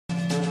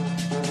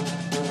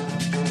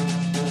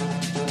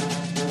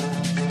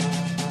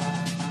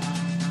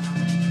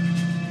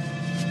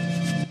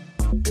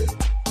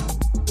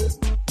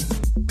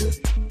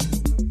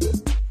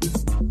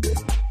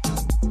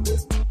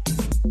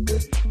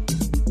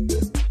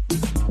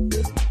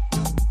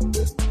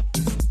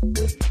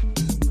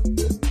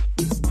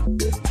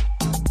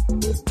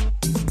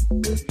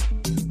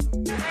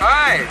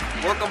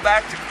Welcome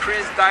back to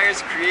Chris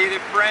Dyer's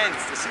Creative Friends,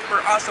 the super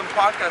awesome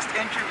podcast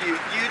interview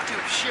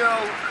YouTube show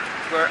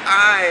where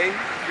I,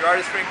 your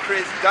artist friend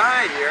Chris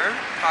Dyer,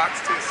 talks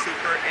to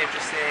super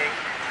interesting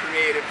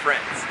creative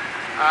friends.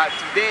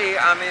 Today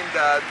I'm in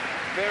the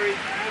very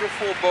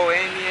beautiful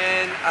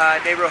Bohemian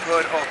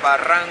neighborhood of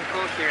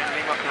Barranco here in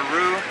Lima,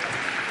 Peru,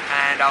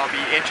 and I'll be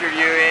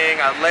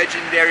interviewing a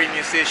legendary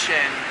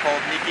musician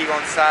called Miki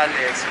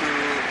Gonzalez, who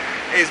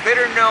is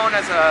better known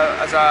as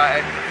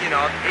a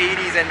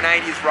 80s and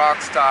 90s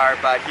rock star,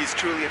 but he's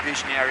truly a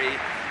visionary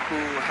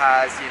who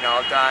has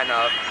done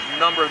a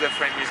number of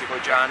different musical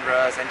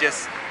genres and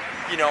just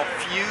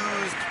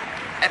fused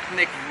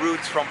ethnic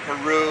roots from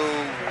Peru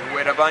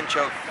with a bunch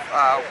of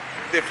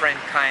different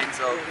kinds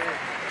of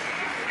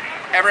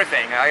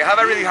everything. I have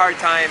a really hard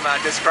time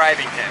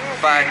describing him,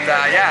 but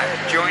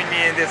join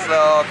me in this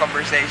little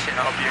conversation.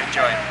 I hope you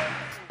enjoy.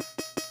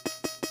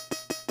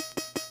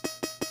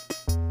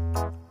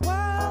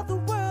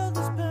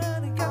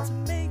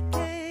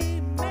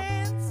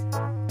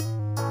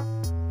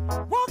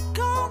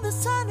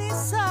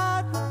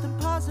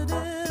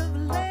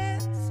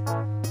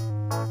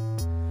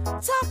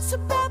 Talks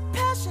about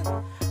passion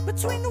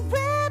between the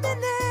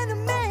women and the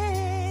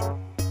men.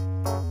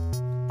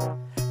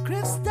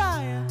 Chris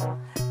Dyer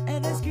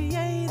and his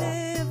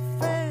creative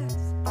friends,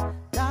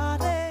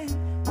 darling.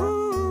 Ooh,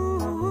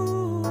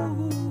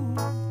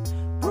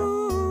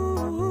 ooh,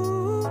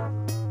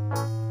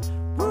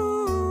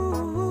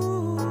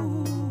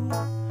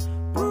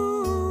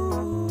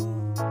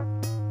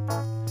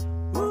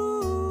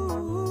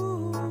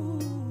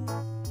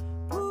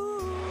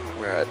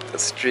 We're at the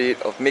street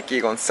of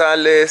Miki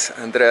Gonzalez.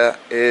 Andrea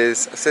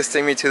is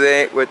assisting me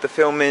today with the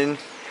filming,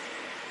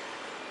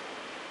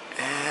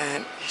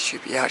 and he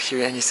should be out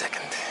here any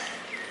second.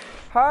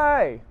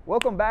 Hi,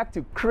 welcome back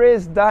to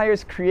Chris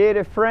Dyer's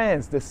Creative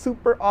Friends, the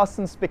super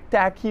awesome,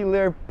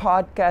 spectacular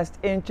podcast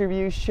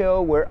interview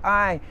show where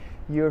I,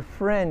 your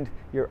friend,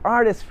 your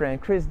artist friend,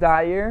 Chris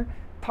Dyer,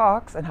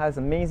 talks and has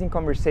amazing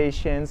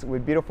conversations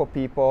with beautiful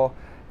people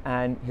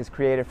and his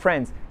creative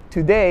friends.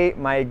 Today,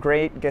 my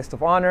great guest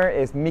of honor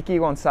is Miki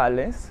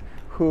Gonzalez,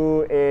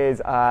 who is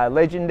a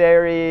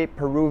legendary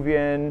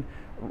Peruvian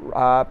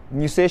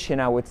musician,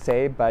 I would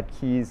say, but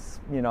he's,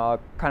 kind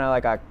of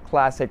like a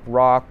classic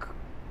rock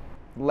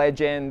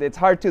legend. It's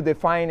hard to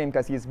define him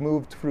because he's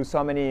moved through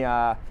so many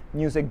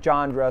music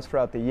genres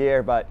throughout the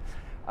year, but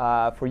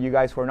for you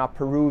guys who are not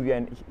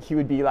Peruvian, he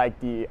would be like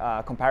the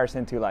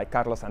comparison to like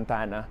Carlos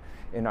Santana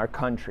in our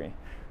country.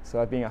 So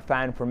I've been a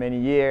fan for many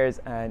years,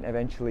 and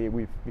eventually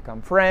we've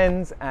become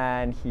friends,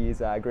 and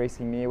he's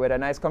gracing me with a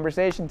nice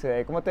conversation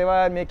today. ¿Cómo te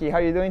va, Miki? How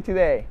are you doing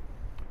today?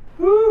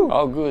 Woo!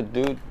 All good,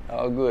 dude.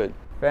 All good.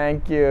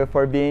 Thank you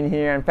for being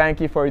here, and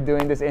thank you for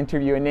doing this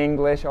interview in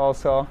English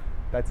also.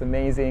 That's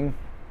amazing.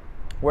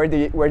 Where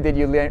did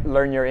you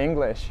learn your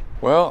English?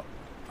 Well,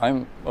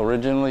 I'm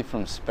originally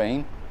from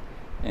Spain,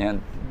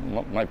 and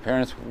my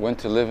parents went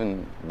to live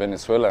in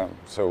Venezuela,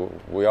 so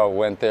we all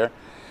went there.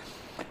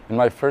 And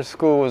my first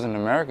school was an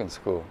American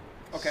school.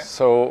 Okay.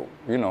 So,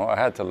 I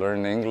had to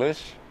learn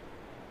English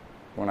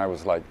when I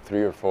was like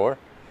 3 or 4.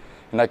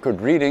 And I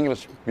could read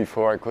English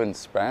before I could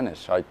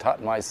Spanish. I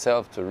taught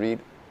myself to read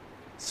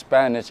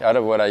Spanish out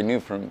of what I knew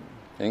from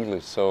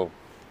English. So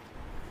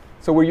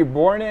were you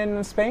born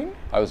in Spain?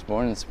 I was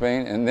born in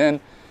Spain, and then,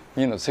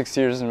 6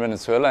 years in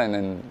Venezuela, and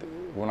then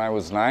when I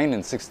was 9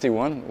 in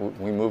 61,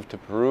 we moved to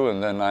Peru,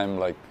 and then I'm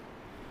like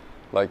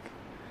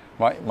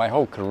my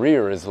whole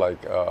career is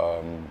like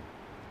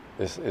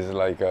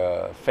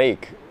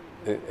fake.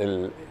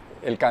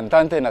 El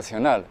cantante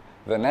nacional,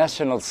 the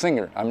national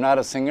singer. I'm not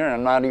a singer,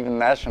 I'm not even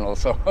national,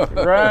 so.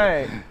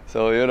 Right.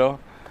 So,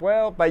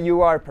 Well, but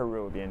you are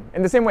Peruvian.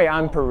 In the same way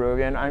I'm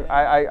Peruvian.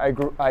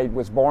 I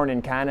was born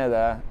in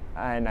Canada,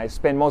 and I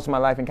spent most of my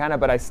life in Canada,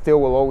 but I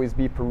still will always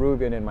be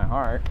Peruvian in my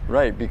heart.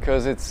 Right,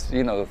 because it's,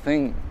 the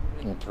thing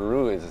in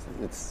Peru is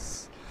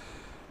it's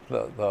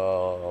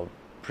the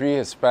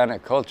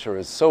pre-Hispanic culture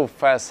is so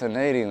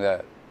fascinating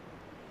that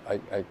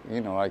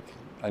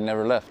I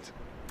never left.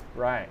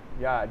 Right,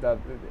 yeah.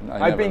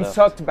 I've been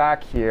sucked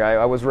back here.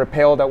 I was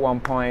repelled at one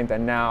point,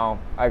 and now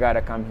I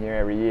gotta come here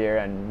every year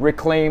and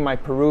reclaim my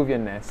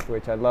Peruvianness,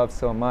 which I love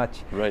so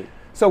much. Right.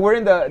 So we're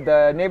in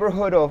the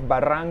neighborhood of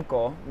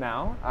Barranco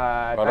now.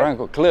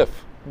 Barranco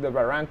Cliff. The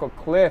Barranco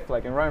Cliff,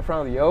 like right in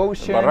front of the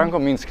ocean. Barranco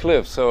means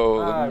cliff,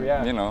 so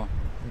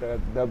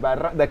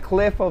the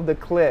cliff of the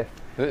cliff.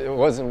 It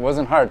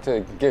wasn't hard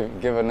to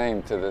give a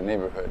name to the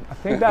neighborhood. I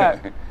think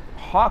that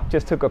hawk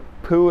just took a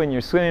poo in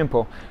your swimming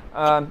pool.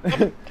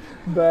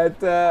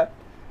 But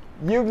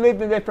you've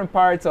lived in different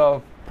parts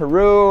of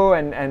Peru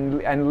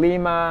and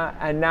Lima,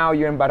 and now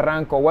you're in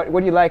Barranco. What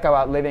do you like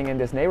about living in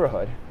this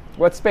neighborhood?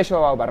 What's special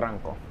about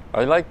Barranco?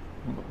 I like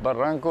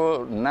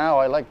Barranco now.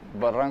 I like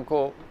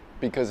Barranco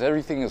because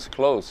everything is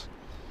close.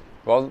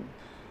 Well,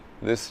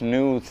 this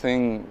new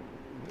thing,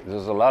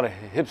 there's a lot of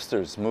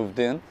hipsters moved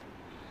in.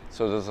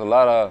 So there's a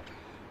lot of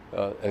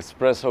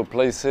espresso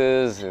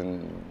places,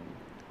 and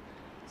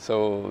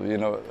so,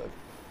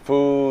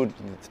 food,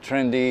 it's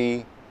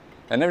trendy,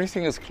 and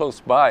everything is close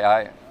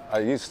by. I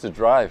used to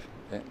drive.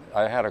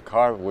 I had a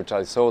car which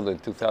I sold in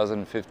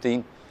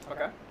 2015.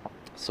 Okay.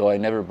 So I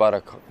never bought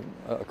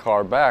a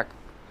car back.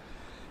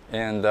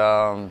 And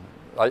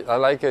I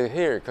like it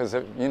here because,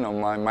 you know,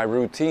 my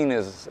routine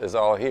is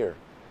all here.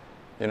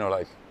 You know,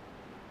 like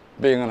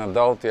being an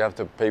adult, you have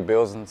to pay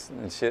bills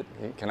and shit.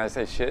 Can I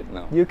say shit?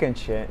 No. You can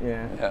shit,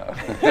 yeah.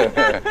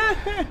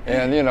 Yeah.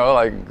 And, you know,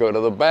 like go to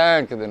the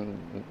bank, and then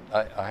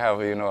I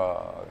have, you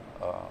know,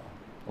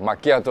 a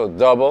macchiato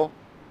double,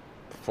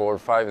 4 or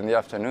 5 in the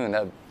afternoon.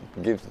 That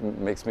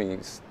makes me,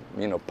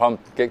 you know,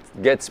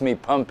 gets me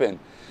pumping.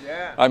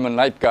 Yeah. I'm a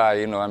night guy,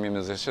 you know, I'm a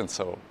musician,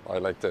 so I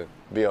like to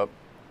be up.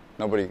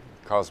 Nobody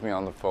calls me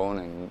on the phone,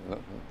 and,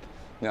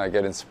 you know, I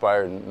get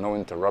inspired, no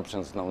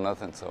interruptions, no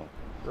nothing, so.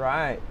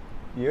 Right.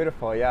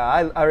 Beautiful,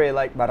 yeah. I really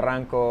like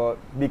Barranco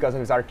because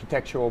of its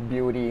architectural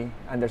beauty,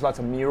 and there's lots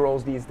of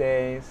murals these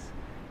days.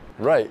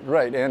 Right,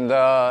 and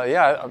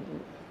yeah,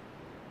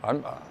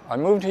 I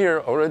moved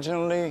here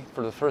originally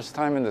for the first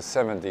time in the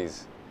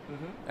 70s,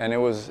 and it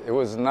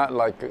was not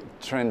like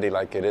trendy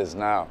like it is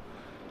now.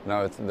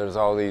 Now there's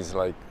all these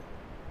like,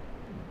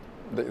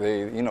 they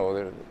you know,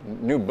 they're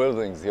new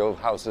buildings, the old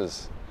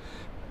houses,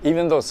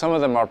 even though some of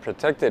them are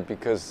protected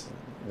because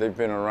they've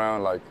been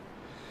around. Like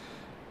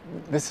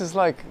this is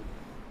like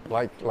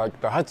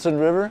the Hudson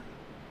River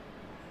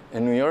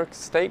in New York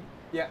State.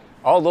 Yeah.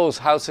 All those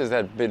houses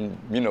that have been,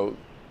 you know,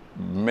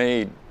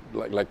 made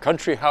like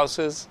country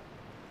houses,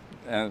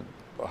 and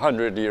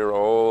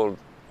 100-year-old,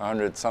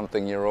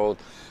 100-something-year-old.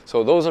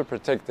 So those are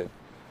protected.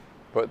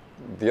 But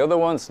the other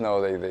ones,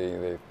 no,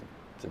 they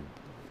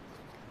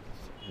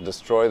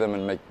destroy them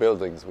and make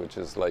buildings, which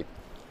is like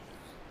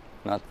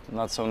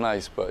not so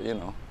nice, but you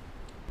know.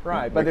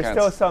 Right, but there's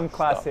still some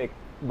classic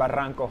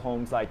Barranco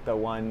homes like the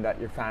one that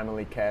your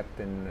family kept,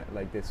 and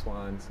like this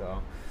one.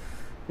 So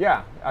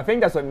yeah, I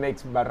think that's what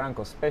makes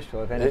Barranco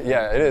special, if anything.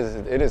 Yeah,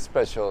 it is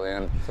special,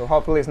 and so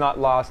hopefully it's not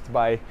lost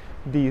by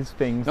these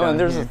things. No, and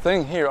there's here. a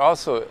thing here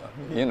also,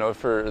 you know,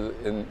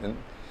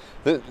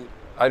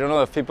 I don't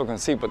know if people can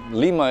see, but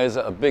Lima is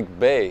a big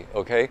bay,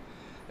 okay?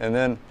 And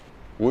then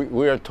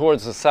we are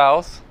towards the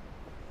south,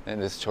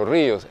 and it's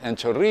Chorrillos. And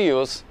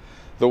Chorrillos,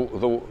 the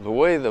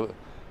way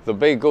the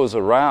bay goes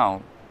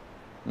around,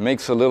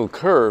 makes a little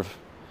curve,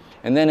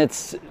 and then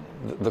it's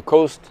the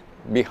coast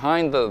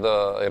behind the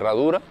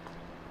Herradura,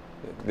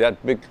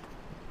 that big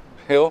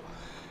hill.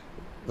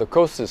 The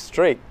coast is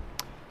straight,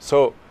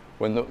 so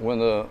when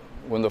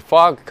the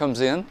fog comes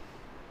in,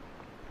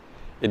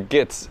 it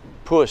gets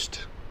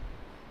pushed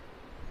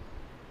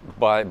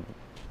by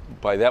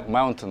that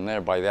mountain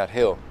there, by that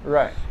hill.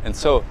 Right. And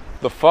so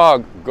the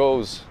fog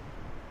goes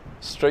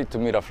straight to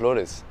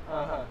Miraflores.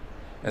 Uh-huh.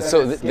 And Does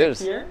so it skip there's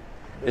here?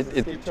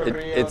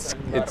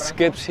 it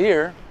skips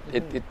here.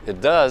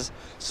 It does.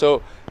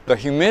 So the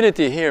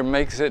humidity here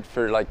makes it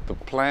for like the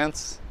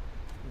plants,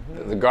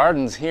 the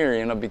gardens here,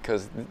 you know,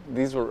 because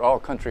these were all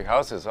country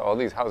houses. All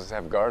these houses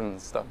have gardens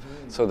and stuff.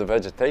 So the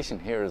vegetation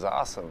here is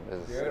awesome.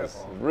 It's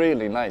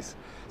really nice.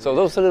 So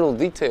those little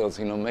details,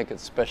 you know, make it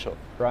special.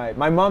 Right.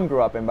 My mom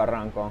grew up in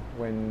Barranco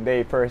when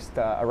they first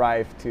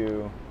arrived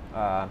to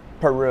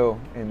Peru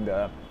in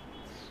the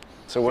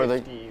So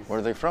 50s. where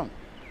are they from?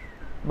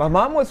 My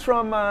mom was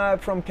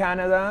from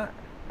Canada.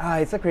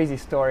 It's a crazy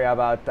story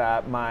about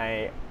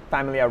my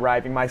family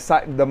arriving. My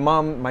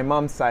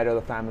mom's side of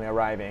the family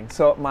arriving.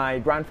 So my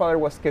grandfather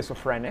was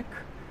schizophrenic,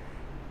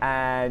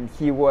 and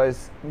he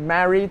was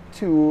married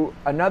to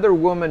another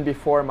woman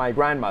before my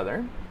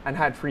grandmother and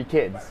had 3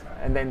 kids.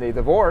 And then they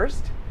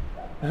divorced.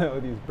 Oh,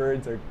 these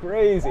birds are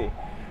crazy.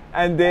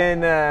 And then,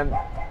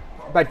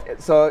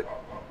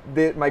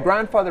 my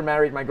grandfather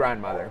married my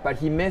grandmother, but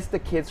he missed the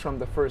kids from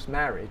the first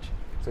marriage.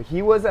 So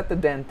he was at the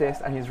dentist,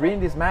 and he's reading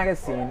this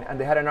magazine, and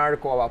they had an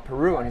article about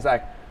Peru, and he's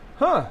like,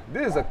 huh,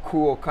 this is a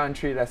cool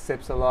country that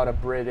sips a lot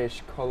of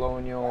British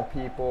colonial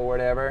people,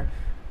 whatever.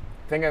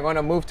 I think I'm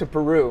gonna move to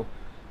Peru,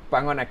 but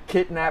I'm gonna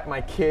kidnap my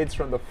kids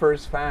from the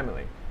first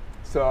family.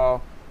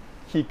 So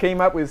he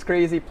came up with this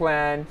crazy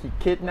plan. He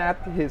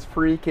kidnapped his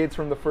 3 kids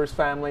from the first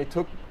family,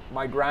 took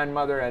my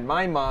grandmother and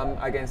my mom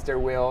against their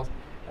wills,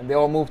 and they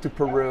all moved to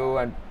Peru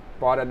and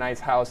bought a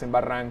nice house in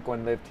Barranco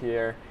and lived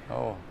here.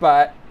 Oh.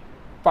 But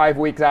 5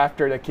 weeks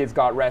after, the kids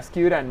got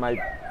rescued, and my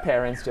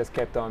parents just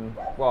kept on,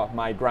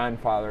 my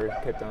grandfather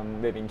kept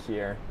on living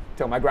here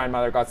till my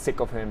grandmother got sick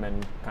of him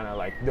and kind of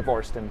like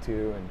divorced him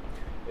too, and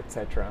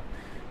etc.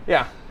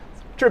 Yeah,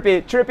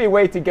 trippy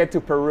way to get to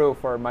Peru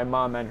for my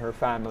mom and her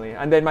family.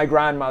 And then my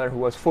grandmother, who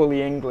was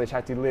fully English,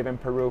 had to live in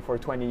Peru for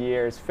 20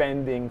 years,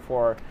 fending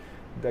for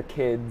the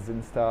kids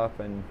and stuff.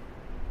 And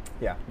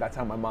yeah, that's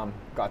how my mom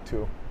got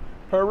to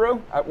Peru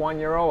at 1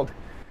 year old.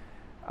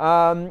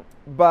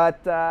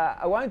 But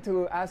I wanted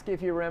to ask you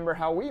if you remember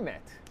how we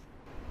met.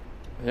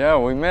 Yeah,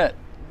 we met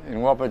in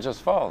Wapachos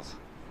Falls.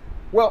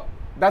 Well,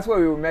 that's where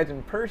we met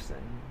in person.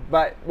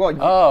 But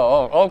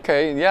Oh,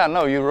 okay. Yeah,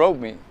 no, you wrote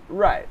me.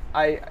 Right.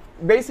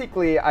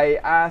 basically, I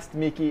asked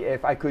Miki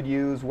if I could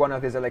use one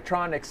of his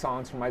electronic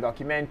songs for my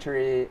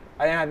documentary.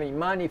 I didn't have any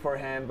money for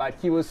him, but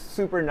he was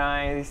super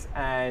nice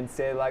and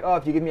said like, oh,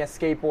 if you give me a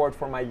skateboard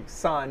for my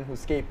son who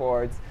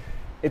skateboards,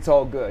 it's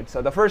all good.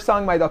 So the first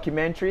song in my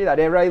documentary that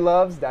everybody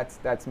loves,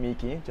 that's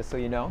Miki, just so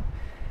you know.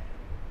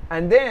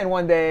 And then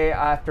one day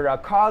after a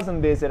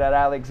cousin visit at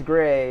Alex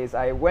Gray's,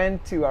 I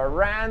went to a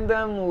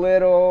random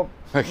little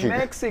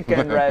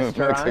Mexican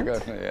restaurant.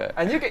 Mexican, yeah.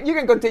 And you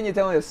can continue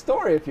telling the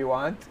story if you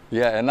want.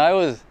 Yeah, and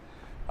I've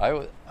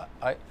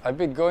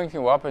been going to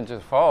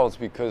Wapinches Falls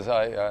because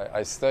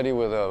I study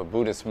with a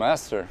Buddhist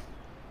master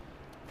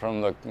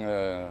from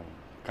the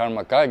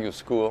Karma Kagyu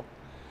school,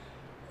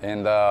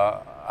 and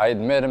I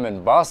had met him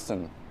in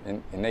Boston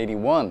in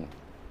 '81,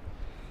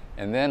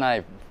 and then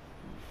I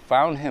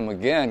found him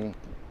again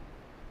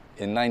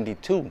in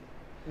 '92.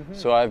 Mm-hmm.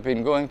 So I've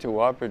been going to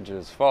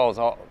Wapinches Falls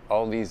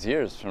all these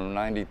years from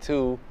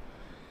 '92,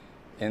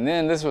 and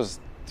then this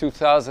was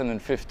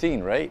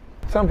 2015, right?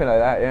 Something like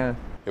that, yeah.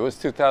 It was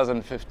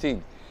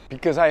 2015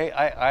 because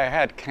I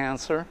had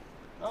cancer,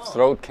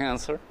 throat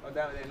cancer. Oh,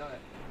 damn, I didn't know that.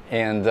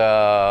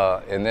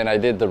 And then I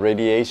did the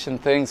radiation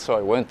thing, so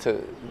I went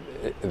to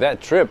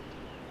that trip,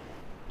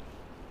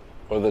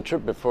 or the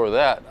trip before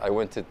that, I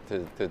went to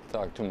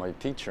talk to my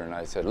teacher, and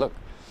I said, look,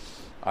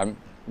 I'm,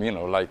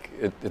 like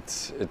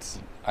it's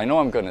I know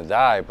I'm going to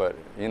die, but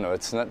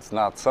it's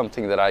not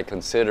something that I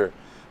consider,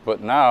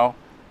 but now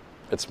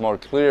it's more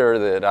clear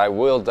that I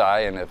will die,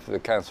 and if the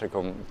cancer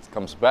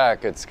comes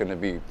back, it's going to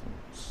be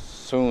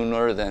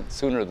sooner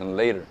than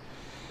later.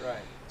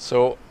 Right.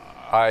 So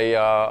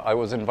I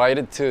was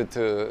invited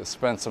to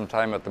spend some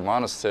time at the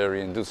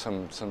monastery and do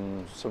some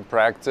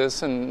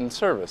practice and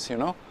service.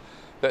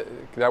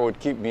 That would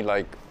keep me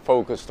like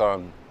focused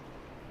on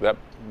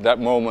that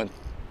moment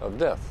of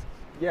death.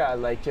 Yeah,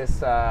 like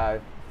just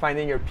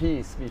finding your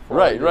peace before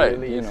right.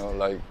 release.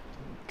 Like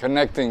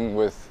connecting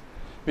with,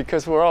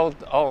 because we're all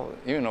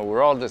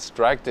we're all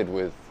distracted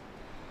with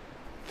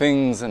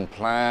things and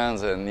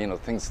plans and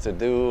things to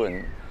do,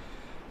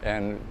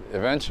 and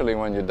eventually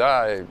when you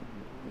die,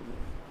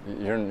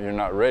 you're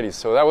not ready.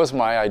 So that was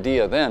my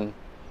idea then,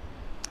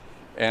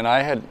 and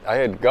I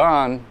had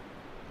gone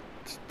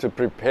to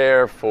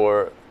prepare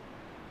for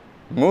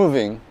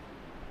moving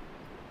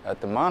at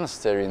the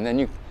monastery, and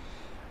then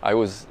I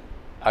was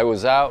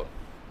out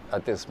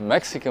at this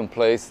Mexican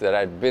place that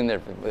I'd been there.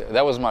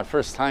 That was my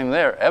first time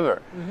there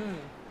ever. Mm-hmm.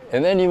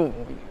 And then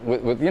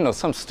with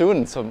some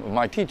students, some of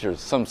my teachers,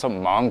 some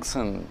monks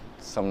and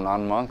some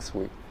non-monks,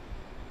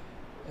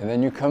 and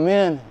then you come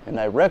in and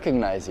I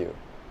recognize you,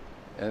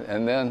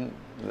 and then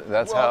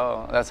that's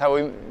how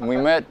we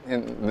met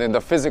in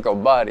the physical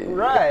body.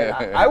 Right.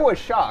 I was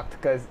shocked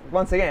because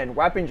once again,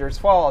 Wapinges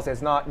Falls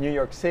is not New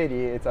York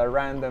City. It's a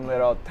random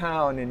little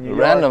town in New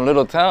York. Random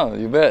little town,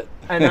 you bet.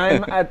 And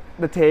I'm at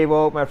the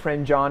table with my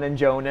friend John and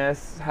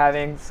Jonas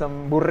having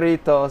some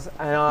burritos,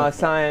 and all of a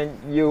sudden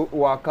you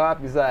walk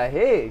up. He's like,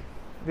 "Hey,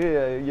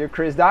 you're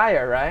Chris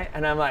Dyer, right?"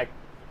 And I'm like,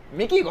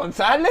 "Miki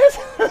Gonzalez?"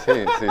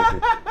 Sí.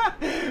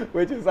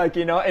 Which is like,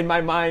 in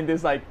my mind,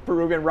 this like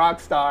Peruvian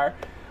rock star.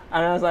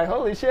 And I was like,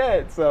 holy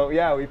shit. So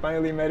yeah, we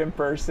finally met in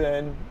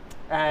person.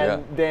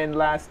 And then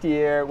last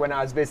year when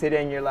I was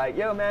visiting, you're like,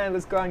 yo man,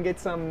 let's go and get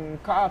some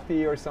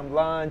coffee or some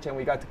lunch. And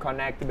we got to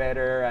connect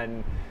better.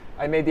 And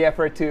I made the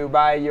effort to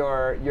buy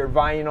your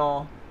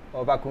vinyl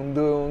of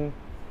Akundung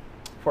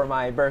for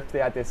my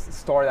birthday at this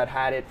store that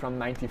had it from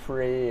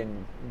 '93,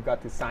 and you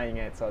got to sign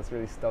it. So I was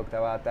really stoked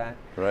about that.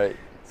 Right.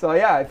 So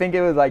yeah, I think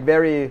it was like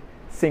very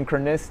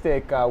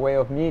synchronistic way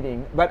of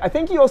meeting. But I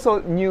think you also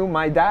knew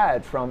my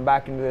dad from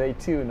back in the day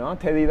too, no?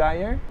 Teddy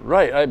Dyer?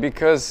 Right,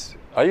 because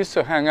I used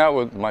to hang out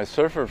with my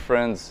surfer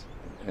friends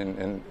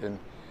in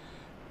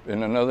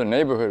another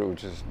neighborhood,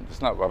 which is,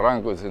 it's not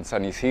Barranco, it's in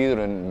San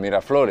Isidro and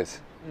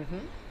Miraflores. Mm-hmm.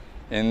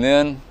 And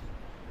then,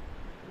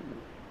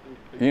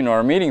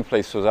 our meeting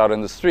place was out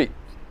in the street.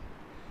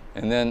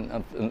 And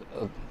then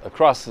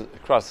across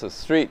the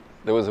street,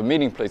 there was a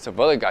meeting place of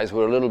other guys who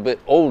were a little bit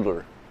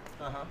older.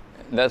 Uh-huh.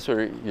 That's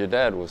where your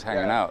dad was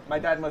hanging out. My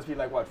dad must be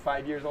like, what,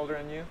 5 years older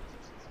than you?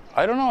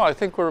 I don't know. I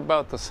think we're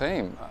about the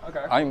same.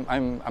 Okay.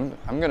 I'm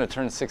going to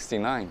turn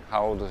 69.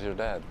 How old is your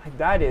dad? My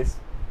dad is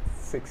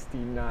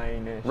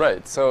 69-ish.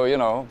 Right.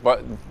 So,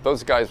 but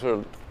those guys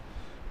were,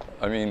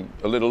 a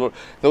little,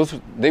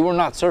 they were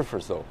not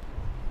surfers though.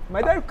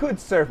 My dad could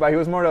surf, but he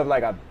was more of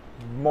like a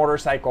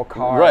motorcycle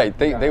car. Right.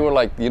 They were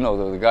like,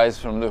 the guys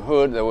from the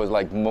hood. There was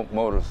like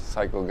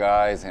motorcycle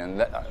guys,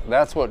 and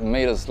that's what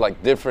made us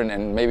like different,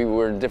 and maybe we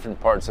were in different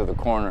parts of the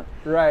corner.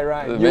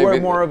 Right. You were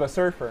more of a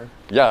surfer.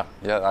 Yeah.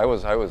 I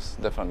was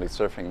definitely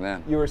surfing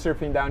then. You were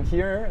surfing down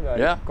here,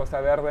 like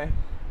Costa Verde.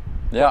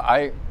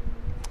 Yeah,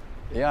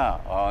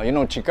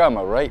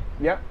 Chicama, right?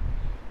 Yeah.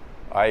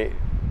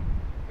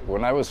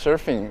 When I was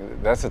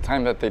surfing, that's the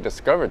time that they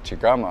discovered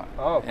Chicama.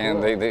 Oh, cool.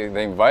 And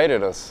they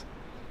invited us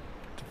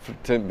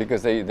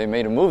because they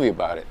made a movie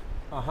about it.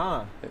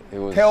 Uh-huh. It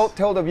was,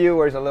 tell the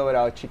viewers a little bit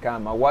about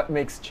Chicama. What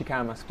makes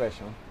Chicama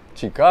special?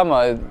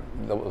 Chicama,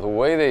 the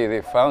way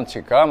they found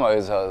Chicama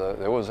is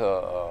there was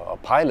a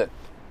pilot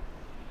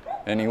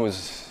and he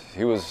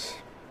was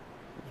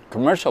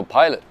commercial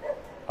pilot.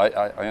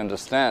 I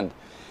understand,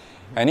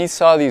 and he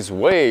saw these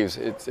waves.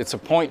 It's a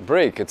point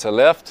break. It's a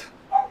left,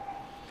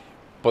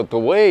 but the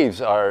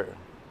waves are.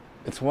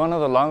 It's one of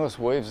the longest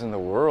waves in the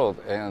world,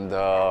 and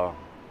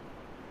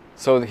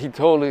so he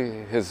told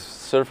his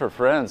surfer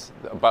friends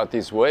about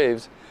these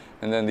waves,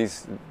 and then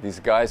these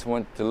guys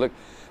went to look.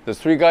 There's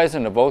 3 guys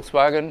in the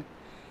Volkswagen,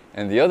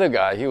 and the other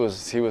guy he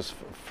was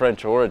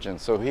French origin,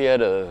 so he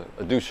had a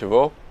deux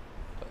chevaux,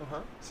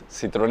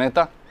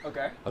 Citronetta,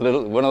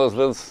 one of those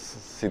little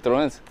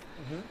Citroens.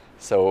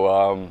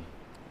 So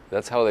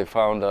that's how they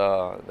found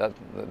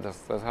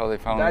That's how they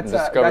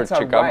discovered Chicama.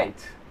 Chicama.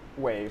 Right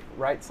wave,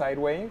 right side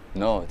wave.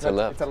 No, it's a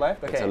left. It's a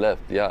left. Okay. It's a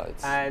left. Yeah,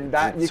 and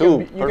that it's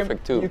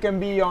perfect tube. You can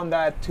be on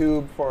that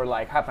tube for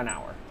like half an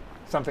hour,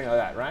 something like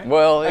that, right?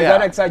 Well, Is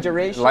that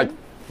exaggeration? Like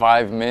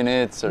 5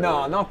 minutes? Or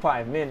No, not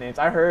 5 minutes.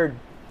 I heard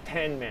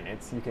 10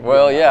 minutes. You can.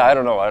 Well, yeah, I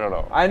don't know.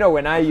 I know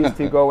when I used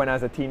to go when I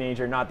was a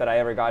teenager. Not that I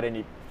ever got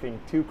anything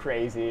too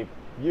crazy.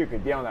 You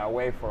could be on that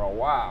wave for a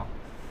while.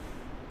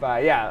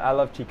 But yeah, I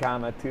love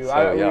Chicama too.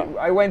 So,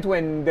 I went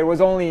when there was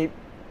only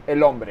El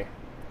Hombre.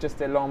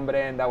 Just El Hombre,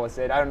 and that was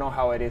it. I don't know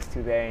how it is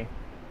today.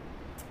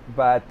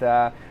 But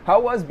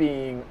how was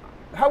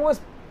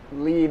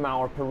Lima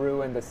or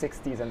Peru in the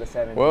 60s and the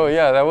 70s? Well,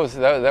 yeah,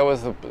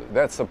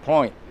 that's the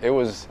point. It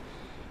was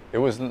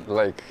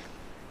like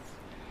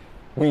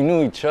we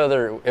knew each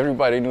other.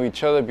 Everybody knew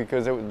each other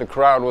because the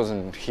crowd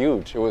wasn't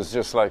huge. It was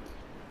just like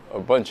a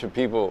bunch of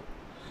people.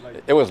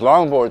 It was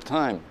longboard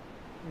time.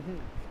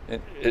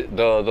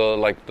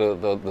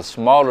 The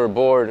smaller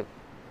board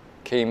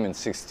came in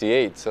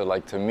 '68. So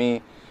like to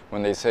me,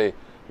 when they say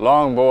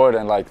longboard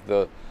and like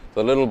the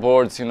little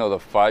boards, the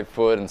 5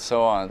 foot and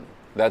so on,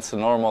 that's the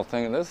normal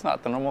thing. That's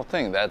not the normal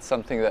thing. That's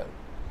something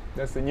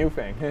that's the new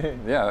thing.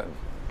 Yeah.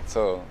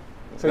 So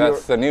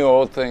that's the new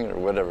old thing or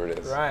whatever it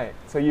is. Right.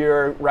 So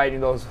you're riding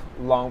those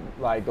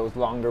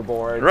longer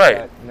boards.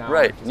 Right.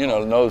 Right.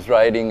 Nose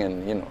riding,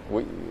 and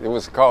it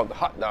was called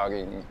hot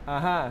dogging.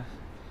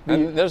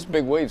 And there's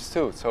big waves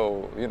too.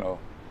 So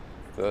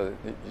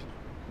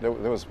there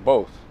was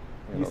both.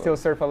 You still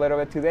surf a little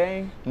bit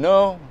today?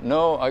 No.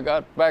 I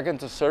got back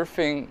into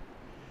surfing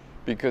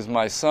because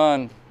my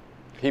son,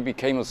 he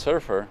became a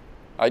surfer.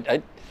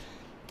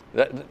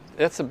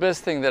 That's the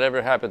best thing that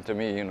ever happened to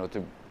me,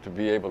 to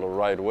be able to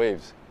ride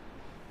waves.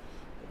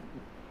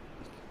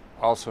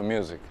 Also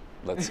music,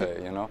 let's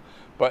say,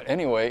 But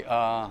anyway,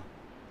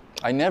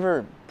 I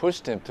never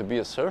pushed him to be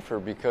a surfer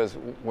because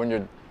when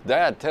your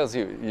dad tells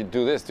you, you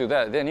do this, do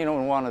that, then you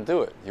don't want to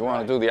do it. You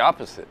want to do the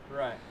opposite.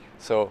 Right.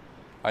 So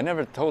I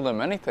never told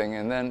him anything,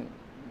 and then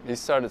he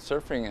started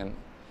surfing, and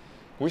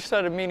we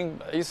started meeting.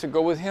 I used to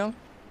go with him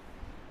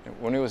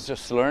when he was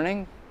just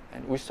learning,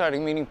 and we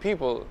started meeting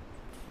people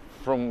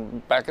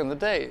from back in the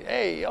day.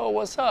 Hey,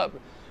 what's up?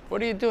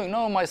 What are you doing?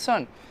 No, my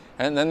son.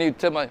 And then he'd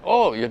tell me,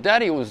 oh, your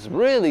daddy was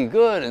really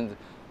good, and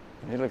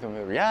he'd look at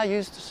me, yeah, I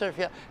used to surf,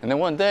 yeah. And then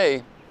one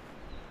day,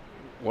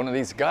 one of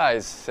these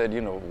guys said,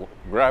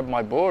 grab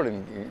my board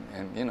and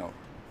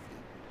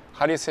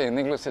how do you say in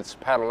English? It's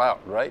paddle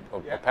out, right?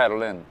 Or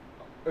paddle in.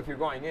 If you're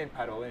going in,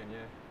 paddle in, yeah.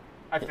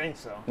 I think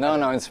so. No,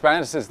 in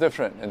Spanish it's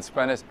different. In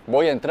Spanish,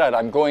 voy a entrar,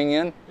 I'm going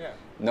in. Yeah.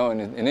 No,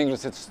 in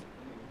English it's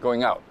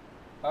going out.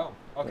 Oh,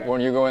 okay. When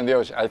you go in the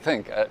ocean, I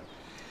think.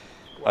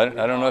 I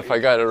don't know if I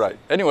got it right.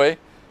 Anyway,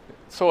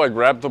 so I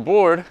grabbed the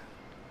board,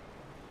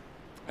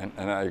 and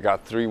I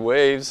got 3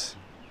 waves,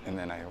 and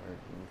then I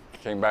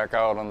came back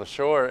out on the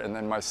shore, and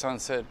then my son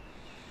said,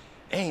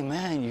 hey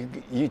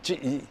man, you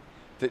te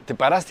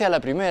paraste a la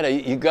primera,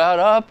 you got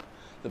up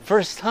the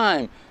first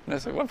time. And I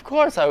said, well, of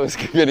course I was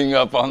getting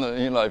up on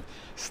the,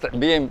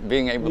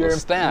 being able to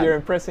stand. You're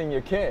impressing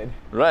your kid.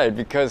 Right,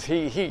 because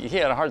he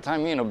had a hard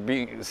time,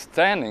 being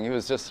standing. He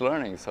was just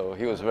learning, so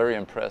he was very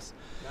impressed.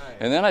 Nice.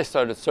 And then I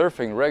started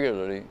surfing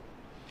regularly,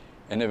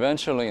 and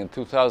eventually in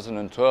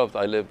 2012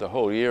 I lived a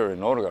whole year in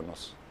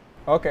Órganos.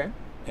 Okay.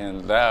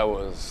 And that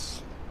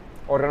was...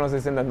 Órganos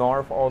is in the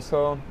north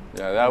also?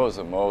 Yeah, that was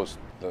the most.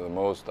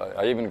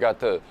 I even got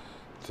to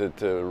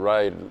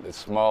ride a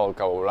small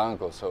Cabo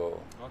Blanco, so...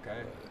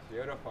 Okay,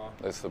 beautiful.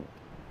 That's the...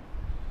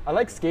 I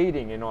like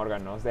skating in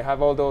Órganos. They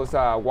have all those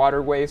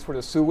waterways for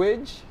the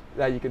sewage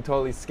that you can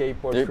totally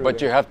skateboard through.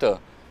 But you have to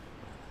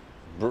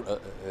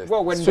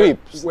when sweep.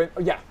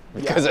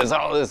 Because there's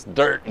all this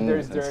dirt and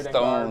there's dirt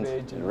stones.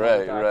 And garbage and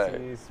Right.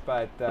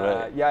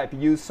 But yeah, if you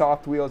use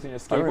soft wheels in your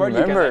skateboard,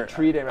 you can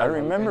treat it. I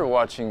remember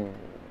watching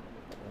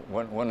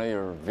one of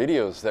your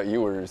videos that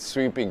you were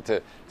sweeping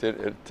to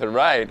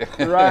ride.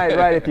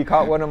 right. If you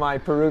caught one of my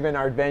Peruvian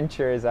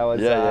adventures, I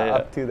was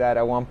up to that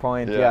at one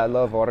point. Yeah, I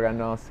love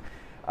Órganos.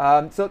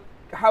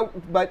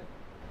 But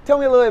tell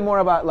me a little bit more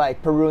about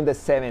like Peru in the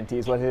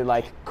 70s. Was it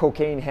like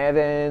cocaine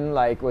heaven?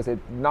 Like, was it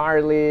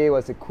gnarly?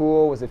 Was it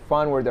cool? Was it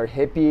fun? Were there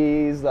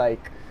hippies?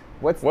 Like,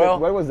 what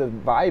was the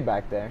vibe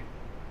back there?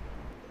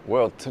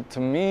 Well, to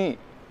me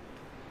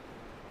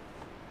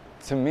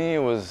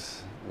it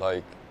was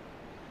like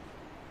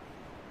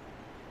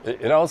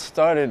It all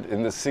started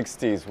in the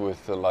 60s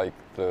with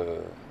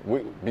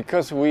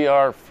because we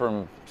are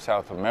from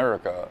South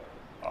America,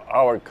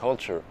 our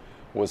culture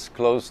was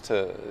close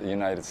to the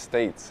United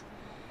States.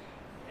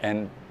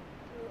 And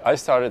I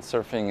started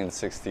surfing in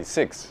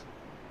 66.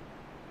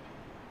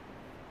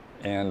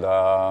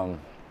 And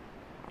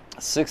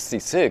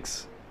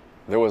 66,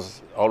 there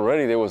was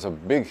a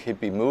big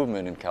hippie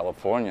movement in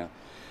California.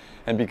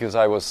 And because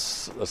I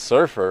was a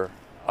surfer,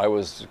 I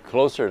was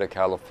closer to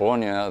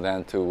California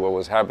than to what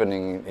was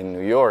happening in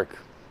New York,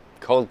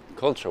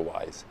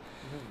 culture-wise.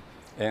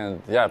 Mm-hmm.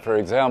 And yeah, for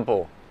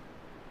example,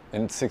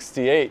 in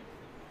 '68,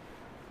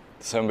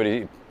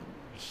 somebody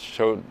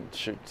showed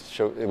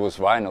it was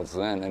vinyls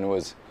then, and it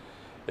was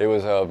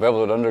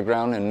Velvet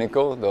Underground and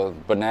Nico, the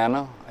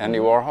Banana, Andy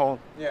Warhol.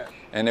 Yeah.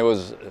 And it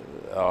was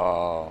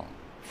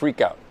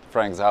Freak Out,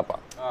 Frank Zappa.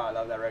 Oh, I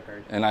love that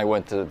record. And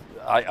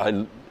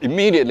I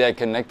immediately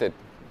connected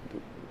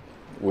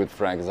with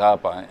Frank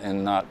Zappa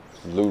and not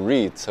Lou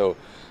Reed, so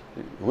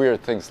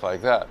weird things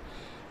like that.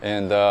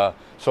 And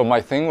so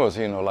my thing was,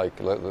 like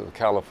the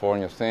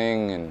California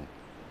thing, and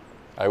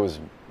I was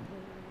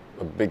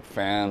a big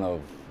fan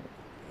of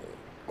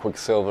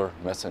Quicksilver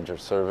Messenger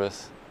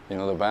Service. You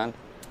know the band?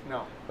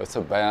 No. It's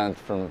a band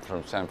from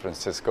San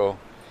Francisco.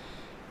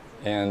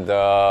 And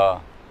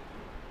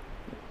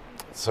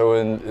so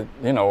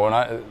when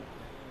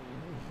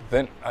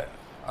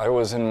I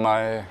was in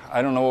my,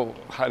 I don't know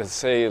how to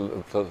say,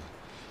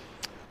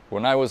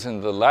 when I was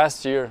in the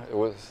last year, it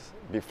was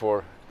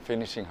before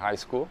finishing high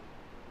school,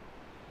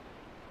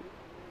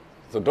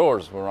 the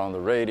Doors were on the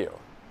radio.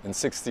 In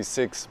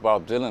 '66,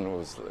 Bob Dylan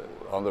was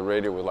on the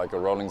radio with like a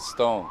Rolling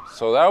Stone.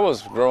 So that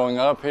was growing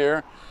up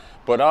here,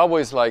 but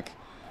always like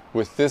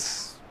with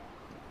this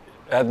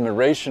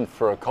admiration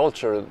for a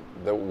culture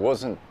that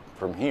wasn't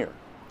from here.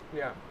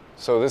 Yeah.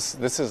 So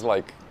this is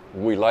like,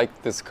 we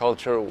like this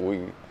culture,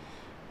 we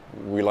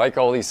like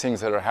all these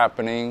things that are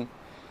happening,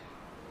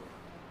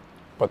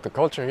 but the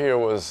culture here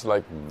was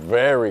like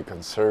very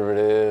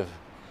conservative.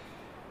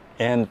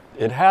 And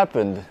it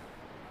happened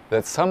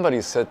that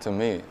somebody said to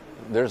me,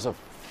 there's a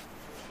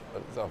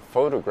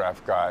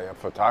photograph guy, a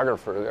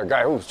photographer, a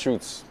guy who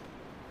shoots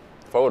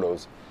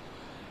photos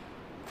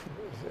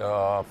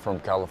from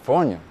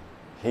California.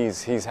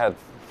 He's had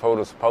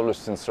photos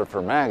published in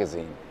Surfer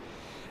magazine,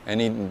 and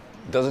he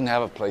doesn't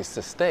have a place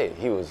to stay.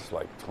 He was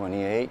like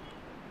 28,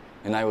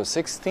 and I was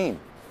 16.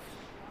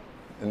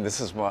 And this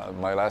is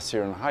my last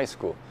year in high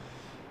school.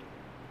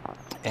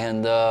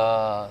 And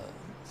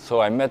so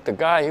I met the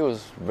guy. He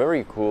was a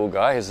very cool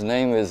guy. His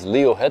name is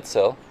Leo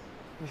Hetzel.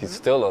 Mm-hmm. He's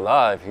still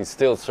alive. He's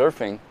still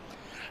surfing.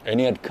 And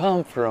he had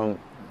come from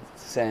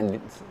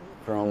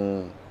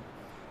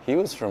he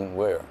was from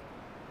where?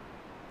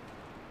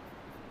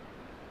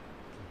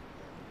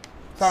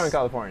 Southern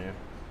California.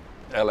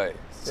 LA.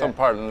 Some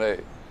part in LA.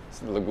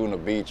 Laguna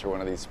Beach or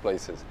one of these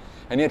places.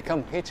 And he had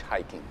come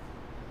hitchhiking.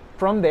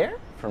 From there?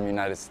 From the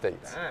United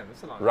States. Damn,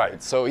 that's a long right. time.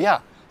 So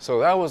yeah. So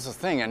that was the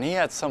thing. And he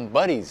had some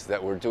buddies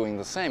that were doing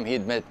the same. He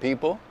had met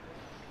people.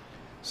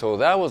 So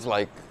that was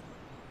like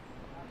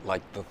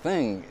the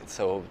thing.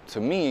 So to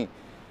me,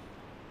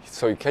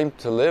 so he came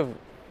to live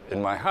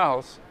in my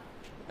house,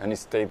 and he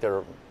stayed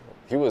there.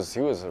 He was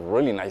a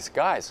really nice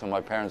guy. So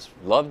my parents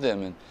loved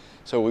him, and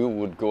so we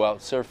would go out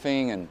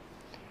surfing,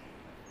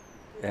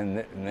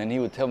 and then he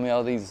would tell me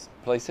all these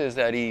places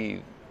that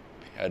he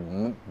had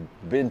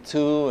been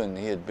to, and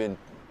he had been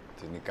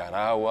to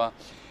Nicaragua,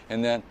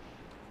 and then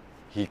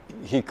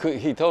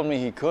he told me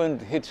he couldn't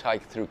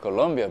hitchhike through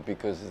Colombia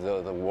because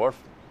the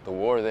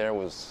war there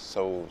was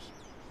so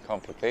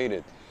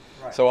complicated.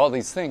 Right. So all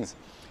these things,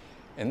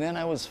 and then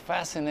I was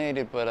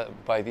fascinated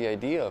by the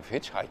idea of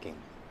hitchhiking.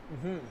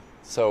 Mm-hmm.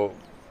 So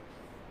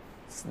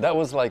that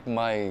was like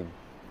my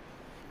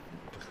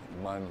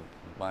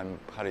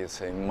how do you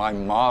say, my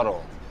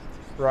model.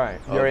 Right,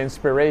 your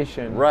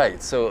inspiration.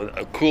 Right, so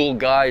a cool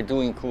guy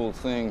doing cool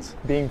things.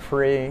 Being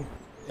free.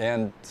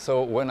 And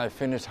so when I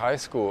finished high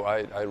school,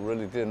 I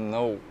really didn't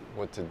know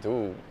what to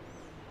do.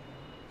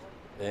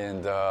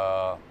 And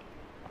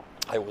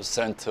I was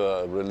sent to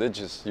a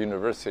religious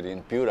university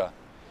in Piura.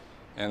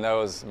 And that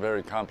was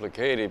very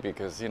complicated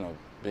because,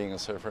 being a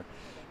surfer.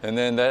 And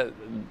then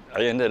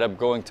I ended up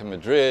going to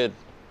Madrid,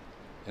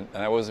 and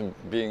I wasn't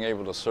being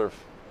able to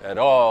surf at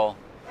all.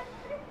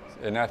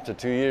 And after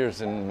 2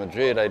 years in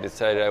Madrid, I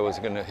decided I was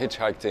going to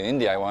hitchhike to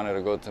India. I wanted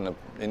to go to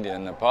India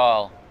and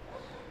Nepal.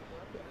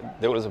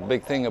 There was a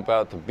big thing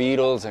about the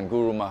Beatles and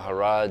Guru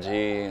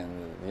Maharaji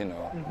and,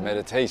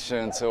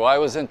 meditation. So I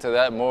was into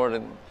that more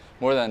than,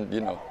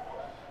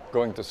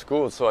 going to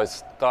school. So I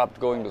stopped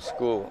going to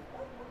school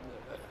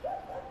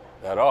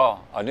at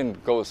all. I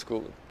didn't go to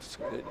school.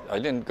 I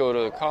didn't go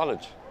to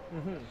college.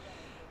 Mm-hmm.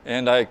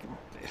 And I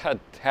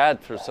had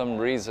for some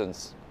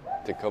reasons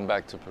to come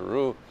back to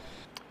Peru.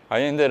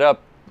 I ended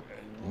up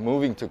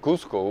moving to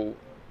Cusco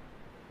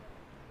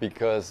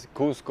because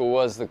Cusco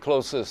was the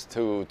closest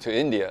to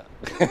India,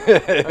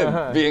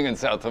 being in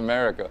South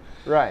America.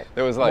 Right.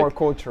 It was like more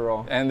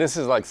cultural. And this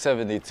is like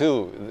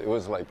 '72. It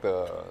was like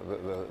the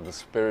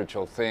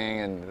spiritual thing,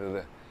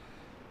 and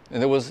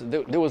And there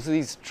was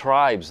these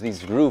tribes,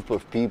 these groups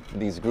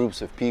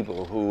of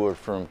people who were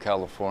from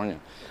California.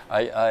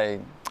 I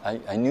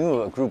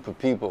knew a group of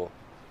people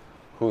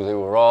who they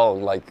were all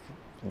like,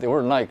 they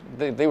were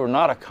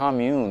not a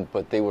commune,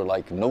 but they were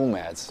like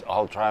nomads,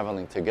 all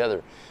traveling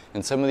together.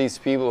 And some of these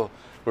people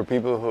were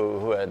people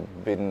who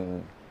had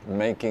been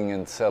making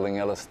and selling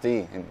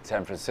LSD in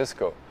San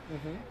Francisco.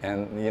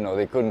 And, you know,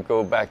 they couldn't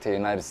go back to the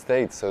United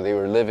States, so they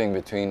were living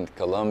between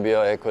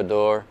Colombia,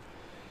 Ecuador,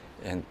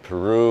 and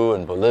Peru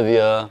and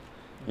Bolivia,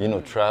 you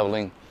know,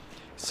 traveling.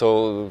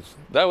 So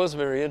that was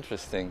very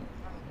interesting.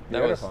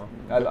 Beautiful.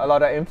 A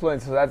lot of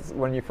influence. So that's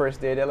when you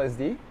first did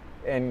LSD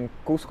in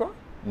Cusco?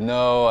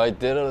 No, I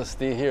did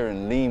LSD here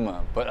in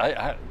Lima, but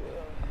I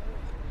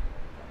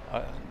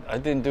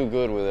didn't do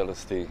good with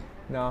LSD.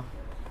 No,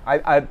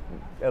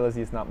 LSD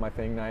is not my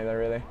thing neither,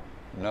 really.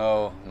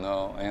 No,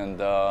 and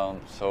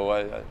so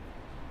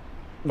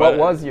What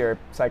was your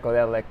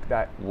psychedelic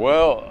that you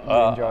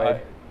enjoyed?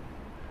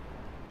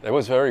 It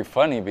was very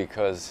funny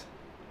because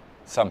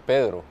San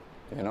Pedro,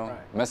 you know,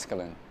 Right.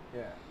 mescaline.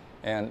 Yeah.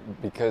 And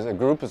because a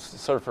group of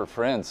surfer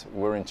friends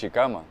were in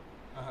Chicama,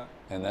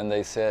 and then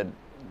they said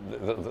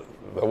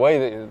the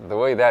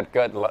way that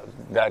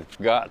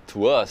got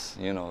to us,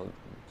 you know,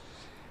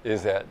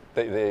 is that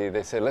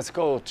they said, let's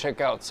go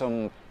check out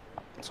some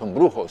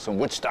brujos, some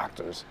witch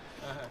doctors,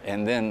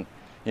 and then,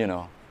 you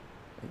know,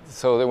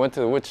 so they went to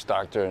the witch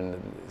doctor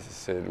and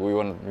said, we're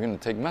going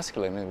to take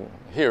mescaline. And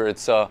here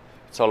it's a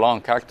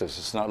long cactus.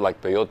 It's not like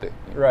peyote.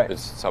 Right.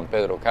 It's San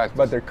Pedro cactus.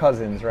 But they're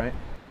cousins, right?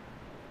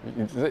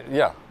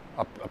 Yeah.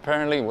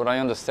 Apparently, what I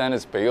understand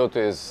is peyote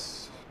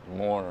is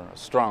more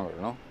stronger,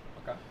 no?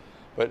 Okay.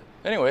 But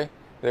anyway,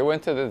 they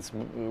went to this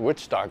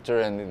witch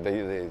doctor and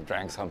they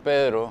drank San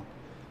Pedro,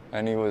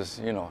 and he was,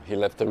 you know, he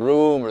left the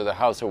room or the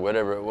house or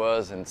whatever it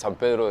was in San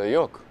Pedro de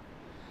Yoc.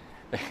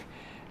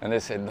 And they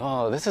said,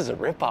 no, this is a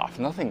ripoff,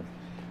 nothing.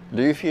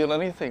 Do you feel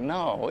anything?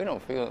 No, we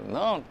don't feel,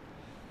 no.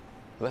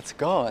 Let's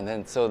go. And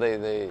then so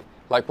they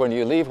like when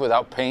you leave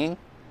without pain,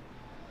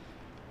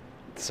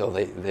 so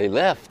they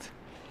left.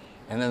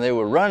 And then they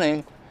were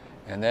running,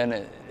 and then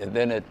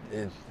it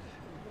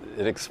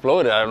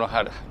exploded. I don't know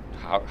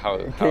how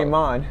It came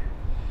on.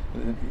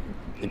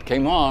 It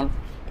came on,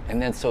 and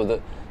then so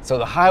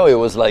the highway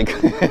was like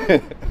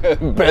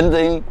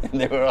bending, and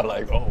they were all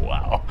like, "Oh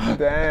wow!"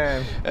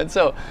 Damn. And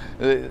so,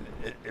 and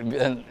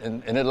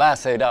it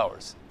lasts 8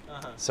 hours.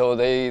 So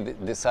they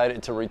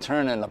decided to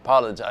return and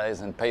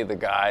apologize and pay the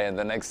guy, and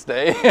the next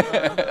day,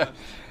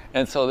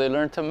 and so they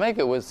learned to make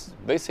it. Was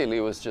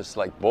just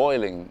like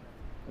boiling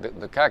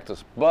the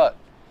cactus, but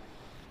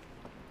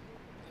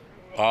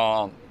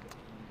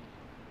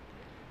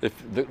if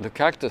the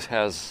cactus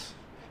has,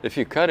 if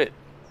you cut it,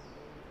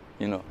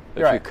 you know,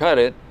 if you cut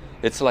it,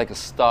 it's like a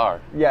star.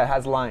 Yeah, it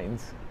has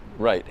lines.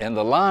 Right, and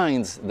the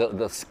lines,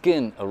 the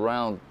skin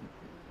around,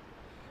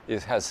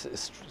 it has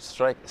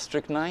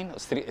strychnine.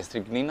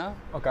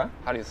 Okay.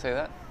 How do you say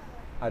that?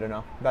 I don't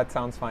know. That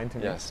sounds fine to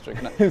me. Yeah,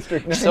 strychnine.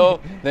 Strychnine.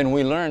 So then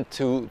we learned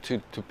to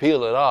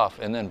peel it off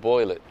and then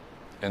boil it,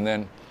 and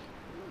then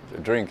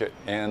drink it.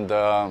 And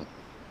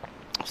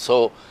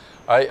so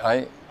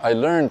I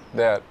learned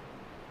that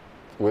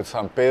with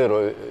San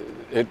Pedro,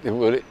 it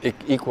would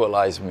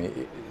equalize me.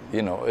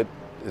 You know,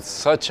 it's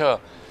such the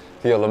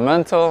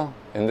elemental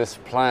in this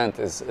plant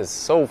is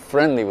so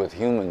friendly with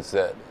humans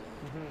that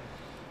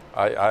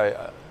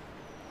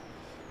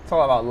it's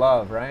all about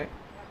love, right?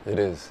 It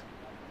is.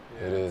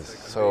 Yeah, it is.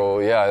 So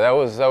yeah, that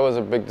was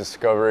a big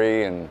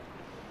discovery, and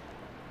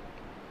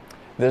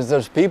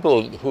there's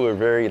people who are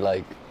very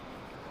like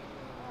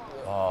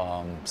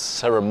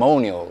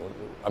ceremonial.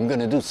 I'm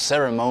gonna do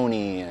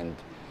ceremony, and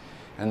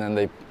then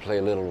they play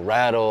little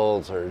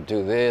rattles or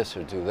do this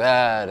or do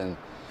that, and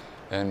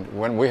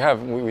when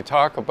we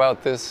talk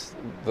about this,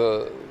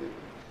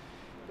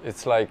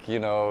 it's like, you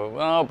know,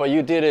 oh, but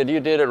you did it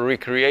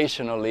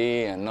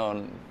recreationally, and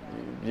no,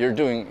 you're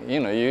doing, you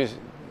know,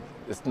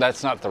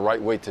 that's not the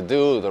right way to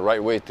do, the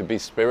right way to be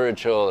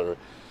spiritual,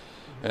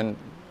 and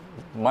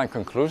my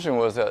conclusion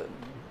was that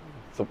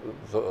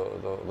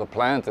the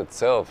plant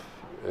itself,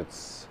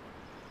 it's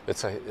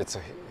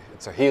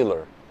a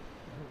healer,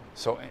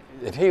 so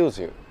it heals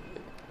you.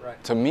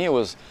 Right. To me, it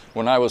was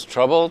when I was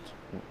troubled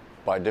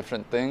by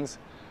different things,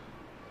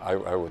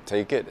 I would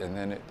take it, and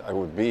then I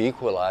would be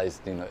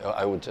equalized. You know,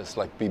 I would just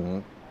like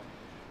be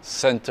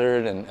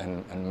centered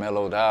and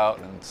mellowed out,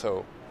 and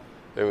so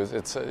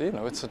it's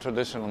a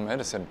traditional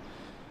medicine.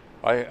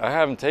 I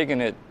haven't taken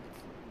it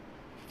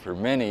for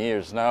many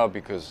years now,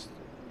 because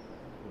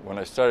when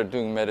I started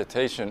doing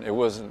meditation, it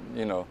wasn't,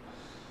 you know,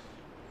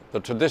 the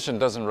tradition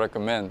doesn't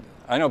recommend.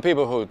 I know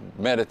people who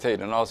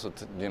meditate and also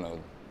you know,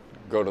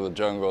 go to the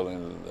jungle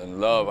and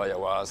love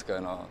ayahuasca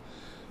and all,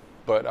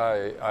 but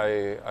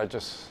I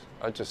just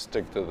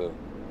stick to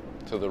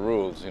the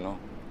rules, you know.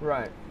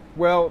 Right.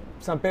 Well,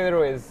 San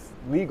Pedro is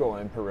legal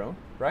in Peru,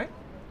 right?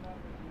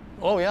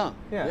 Oh yeah.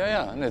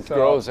 Yeah. And it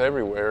grows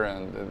everywhere,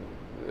 and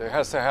it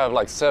has to have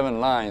like 7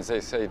 lines. They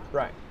say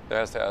right. It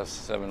has to have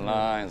 7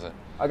 lines.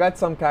 I got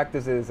some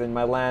cactuses in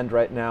my land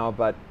right now,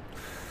 but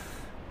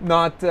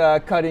not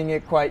cutting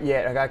it quite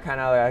yet.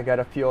 I got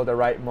to feel the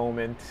right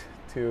moment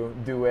to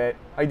do it.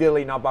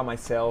 Ideally, not by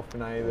myself,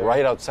 neither.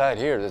 Right outside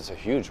here, there's a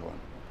huge one,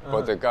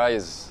 but the guy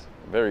is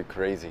very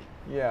crazy.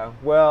 Yeah,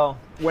 well,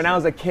 when I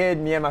was a kid,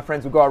 me and my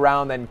friends would go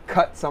around and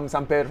cut some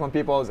San Pedro from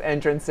people's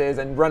entrances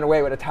and run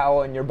away with a towel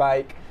on your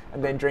bike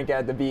and then drink it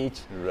at the beach.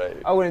 Right.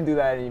 I wouldn't do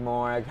that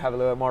anymore. I'd have a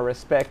little bit more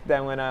respect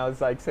than when I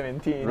was like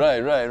 17. Right.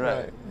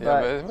 Right.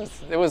 Yeah, but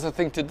it was a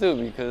thing to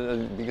do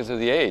because of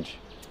the age.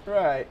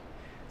 Right.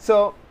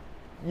 So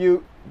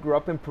you grew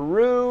up in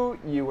Peru.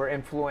 You were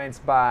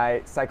influenced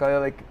by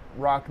psychedelic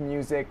rock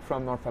music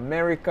from North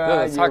America.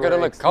 Yeah,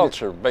 psychedelic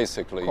culture,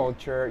 basically.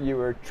 You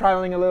were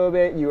traveling a little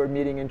bit. You were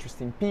meeting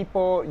interesting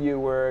people. You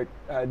were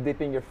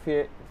dipping your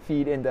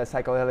feet in the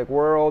psychedelic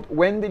world.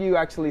 When did you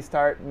actually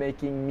start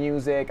making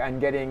music and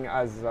getting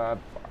as a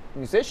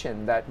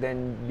musician that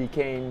then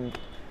became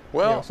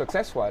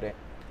successful at it?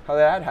 How did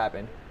that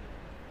happen?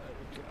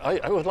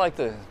 I would like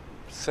to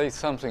say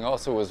something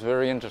also was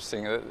very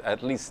interesting,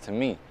 at least to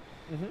me,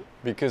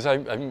 because I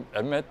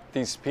met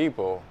these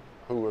people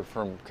who were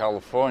from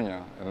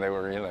California, and they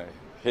were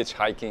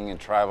hitchhiking and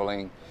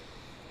traveling,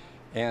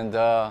 and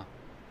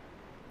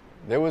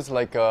there was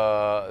it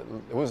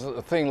was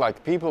a thing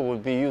like people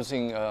would be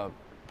using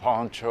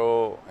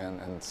poncho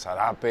and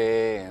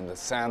sarape and the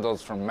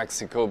sandals from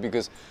Mexico,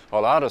 because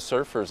a lot of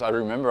surfers, I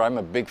remember I'm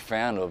a big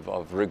fan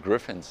of Rick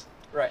Griffin's.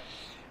 Right.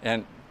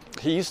 And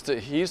he used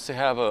to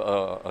have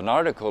an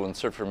article in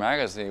Surfer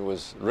Magazine. It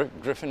was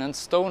Rick Griffin and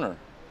Stoner.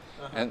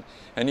 And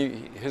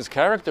his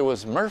character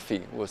was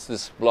Murphy, was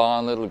this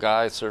blonde little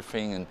guy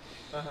surfing,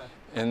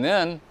 and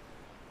then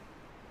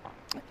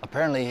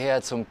apparently he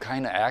had some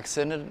kind of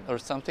accident or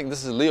something.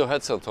 This is Leo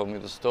Hetzel told me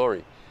the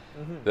story,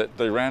 that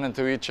they ran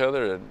into each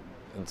other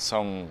in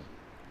some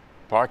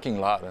parking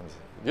lot, and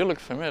you look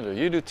familiar,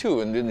 you do too.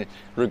 And then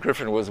Rick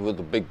Griffin was with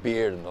the big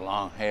beard and the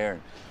long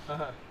hair,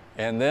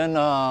 and then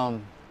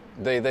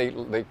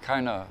they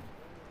kind of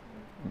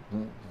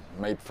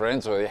made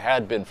friends, or they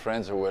had been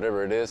friends, or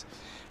whatever it is.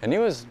 And he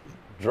was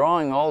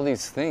drawing all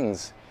these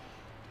things.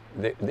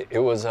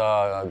 It was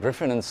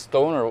Griffin and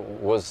Stoner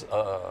was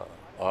a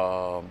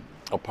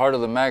part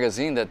of the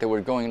magazine that they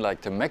were going like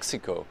to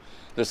Mexico.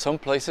 There's some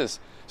places,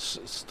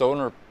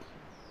 Stoner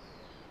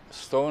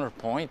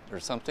Point or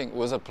something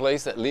was a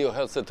place that Leo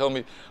Hetzel told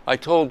me. I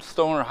told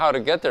Stoner how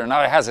to get there.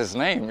 Now it has his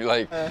name,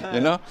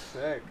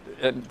 Sick.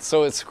 And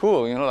so it's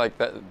cool, like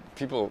that.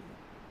 People,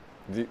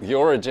 the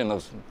origin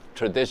of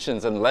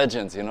traditions and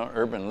legends,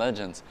 urban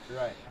legends.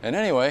 Right. And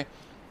anyway,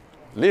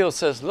 Leo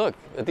says, look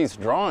at these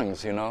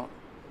drawings,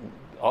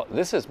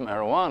 this is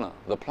marijuana,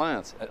 the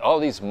plants, all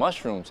these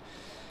mushrooms.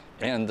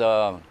 And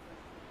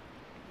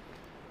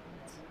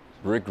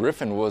Rick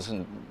Griffin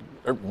wasn't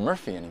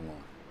Murphy anymore.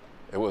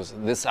 It was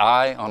this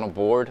eye on a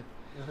board,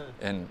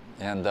 and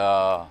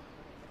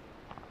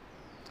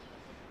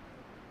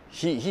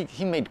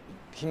he made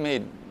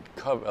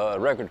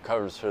record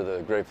covers for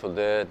the Grateful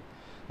Dead.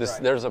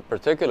 There's a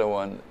particular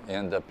one,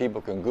 and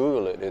people can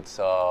Google it. It's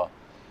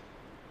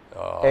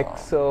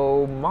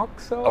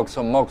Oxomoxo?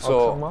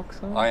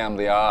 I Am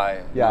the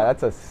Eye. Yeah,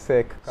 that's a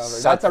sick cover.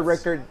 That's a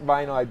record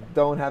vinyl I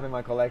don't have in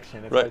my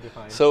collection. It's hard to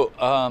find. So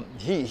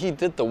he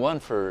did the one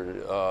for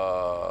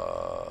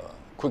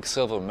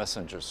Quicksilver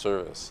Messenger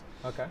Service.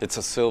 Okay. It's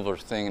a silver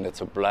thing, and it's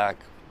a black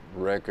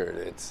record.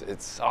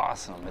 It's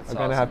awesome. I'm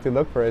gonna have to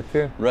look for it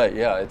too. Right,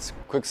 yeah. It's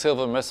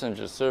Quicksilver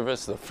Messenger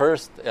Service, the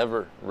first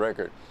ever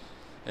record.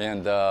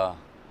 And the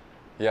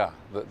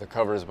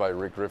cover is by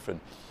Rick Griffin.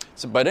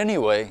 So, but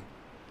anyway,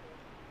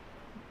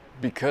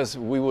 because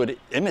we would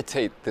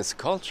imitate this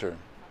culture,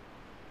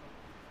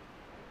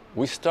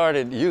 we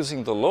started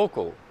using the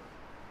local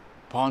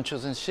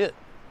ponchos and shit,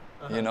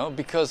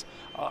 because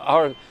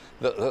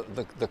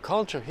the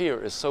culture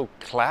here is so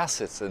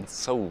classist and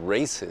so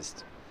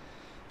racist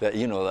that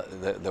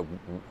the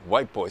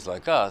white boys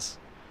like us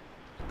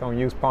don't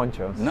use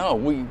ponchos. No,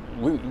 we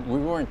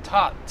weren't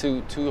taught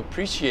to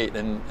appreciate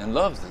and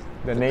love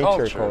the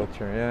nature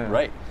culture, yeah.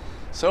 Right.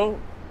 So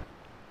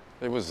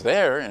it was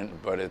there,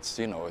 but it's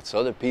it's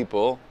other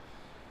people,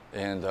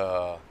 and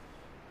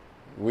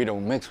we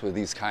don't mix with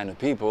these kind of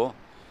people.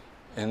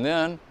 And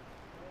then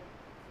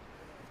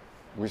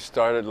we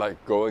started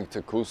like going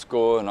to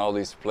Cusco and all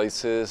these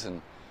places,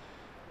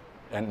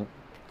 and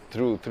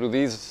through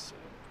these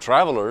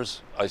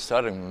travelers, I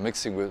started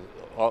mixing with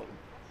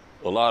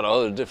a lot of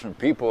other different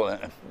people,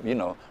 and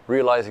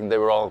realizing they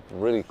were all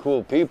really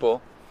cool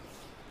people.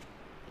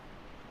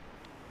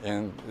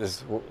 And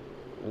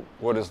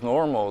what is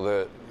normal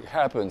that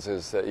happens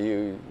is that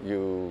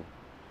you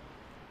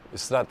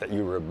it's not that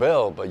you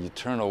rebel, but you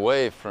turn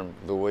away from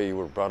the way you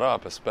were brought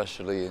up,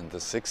 especially in the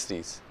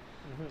 60s.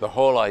 The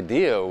whole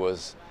idea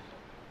was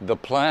the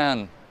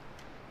plan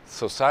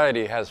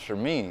society has for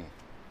me.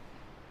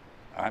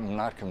 I'm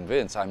not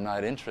convinced, I'm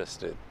not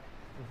interested.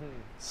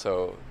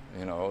 So,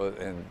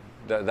 and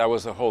that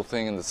was the whole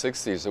thing in the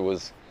 60s. It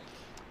was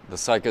the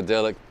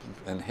psychedelic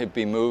and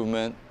hippie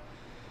movement.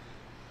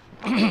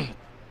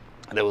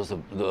 There was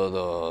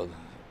the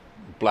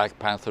Black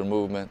Panther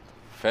movement,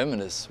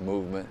 feminist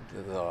movement,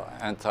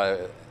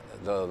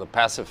 the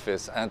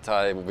pacifist,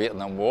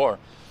 anti-Vietnam War.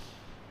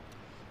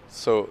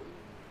 So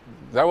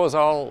that was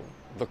all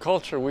the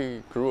culture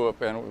we grew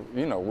up in.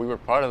 You know, we were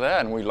part of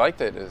that, and we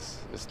liked it. It's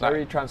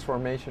very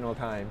transformational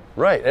time.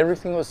 Right,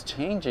 everything was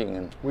changing.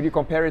 And would you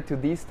compare it to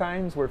these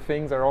times where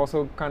things are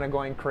also kind of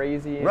going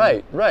crazy?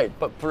 Right.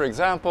 But for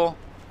example,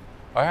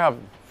 I have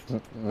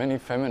many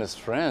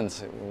feminist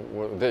friends.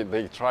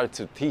 They try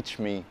to teach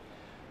me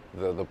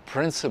the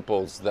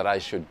principles that I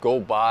should go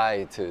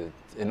by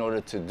in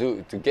order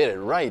to get it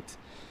right.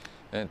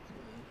 And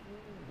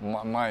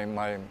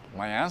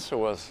my answer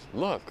was,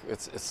 look,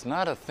 it's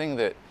not a thing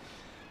that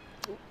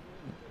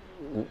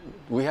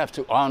we have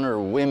to honor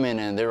women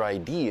and their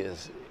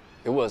ideas.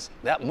 It was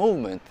that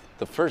movement,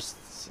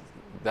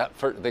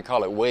 they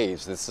call it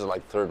waves. This is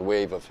like third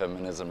wave of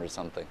feminism or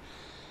something.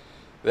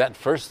 That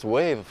first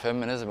wave of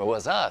feminism, it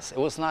was us. It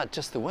was not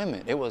just the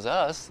women. It was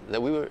us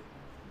that we were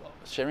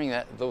sharing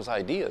those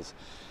ideas.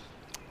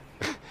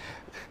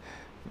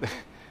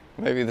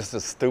 Maybe this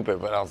is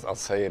stupid, but I'll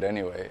say it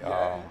anyway.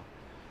 Yeah.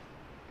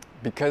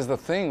 Because the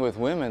thing with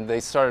women, they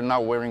started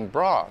not wearing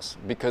bras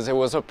because it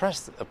was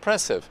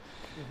oppressive.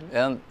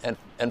 Mm-hmm.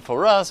 And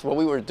for us, what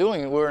we were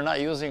doing, we were not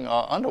using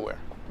underwear.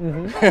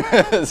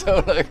 Mm-hmm.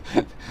 So like,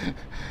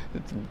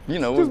 you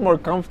know, it was more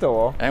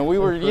comfortable. And we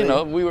were, you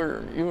know, we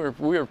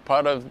were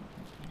part of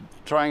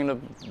trying to,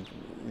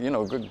 you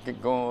know,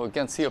 go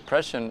against the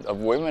oppression of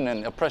women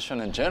and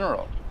oppression in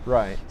general.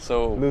 Right.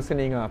 So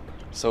loosening up.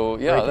 So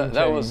yeah,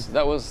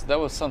 that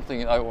was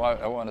something I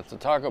wanted to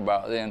talk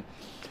about. And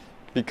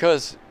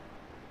because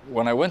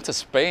when I went to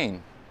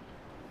Spain,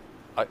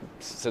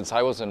 since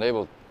I wasn't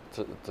able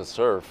to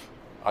surf,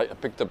 I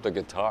picked up the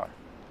guitar.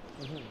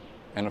 Mm-hmm.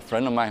 And a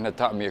friend of mine had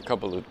taught me a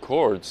couple of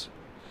chords.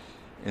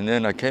 And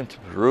then I came to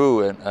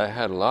Peru and I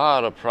had a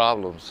lot of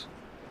problems,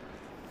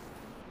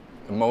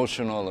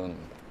 emotional and,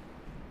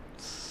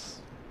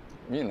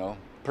 you know,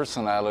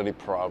 personality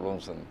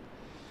problems. And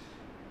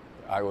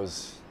I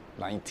was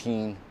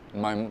 19.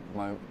 My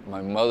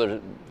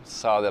mother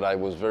saw that I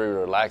was very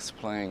relaxed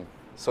playing,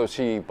 so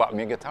she bought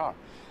me a guitar.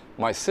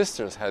 My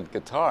sisters had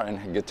guitar and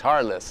had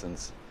guitar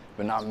lessons,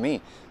 but not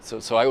me.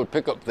 So I would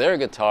pick up their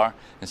guitar,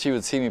 and she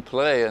would see me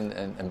play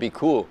and be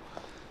cool.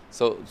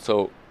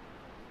 So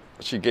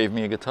she gave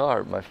me a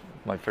guitar,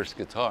 my first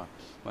guitar.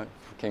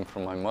 Came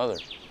from my mother.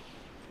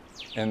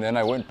 And then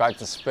I went back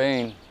to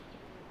Spain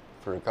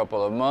for a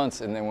couple of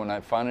months, and then when I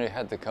finally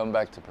had to come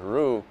back to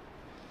Peru,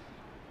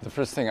 the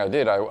first thing I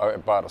did, I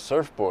bought a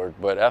surfboard,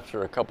 but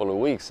after a couple of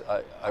weeks,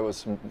 I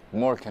was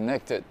more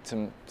connected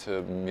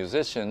to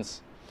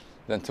musicians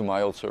than to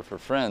my old surfer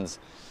friends.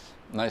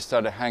 And I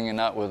started hanging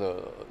out with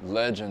a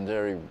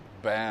legendary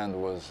band,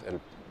 was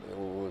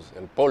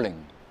El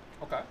Poling.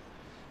 Okay.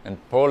 And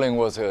Poling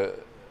was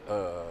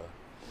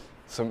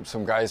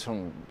some guys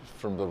from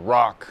the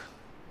rock.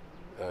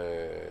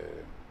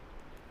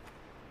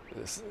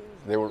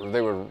 They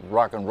were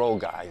rock and roll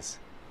guys.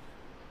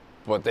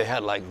 But they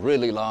had like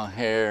really long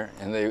hair,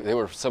 and they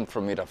were some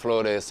from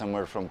Miraflores, some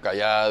were from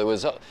Callao.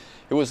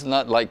 It was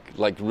not like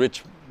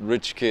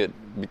rich kid,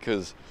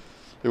 because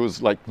it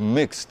was like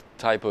mixed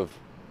type of,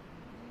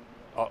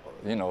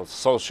 you know,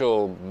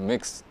 social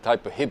mixed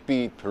type of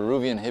hippie,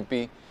 Peruvian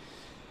hippie,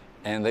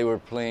 and they were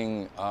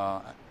playing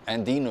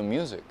Andino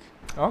music.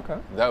 Okay.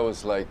 That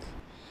was like,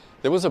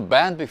 there was a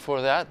band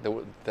before that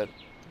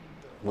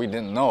we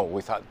didn't know.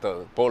 We thought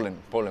the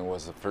Poling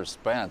was the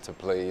first band to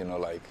play, you know,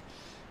 like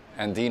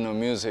Andino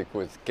music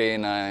with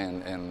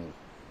quena and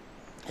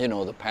you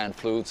know, the pan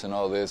flutes and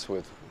all this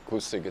with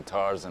acoustic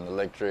guitars and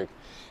electric.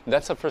 And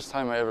that's the first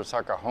time I ever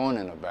saw cajon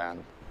in a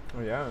band.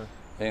 Oh yeah.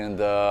 And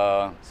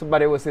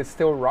but was it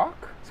still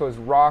rock? So it's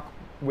rock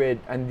with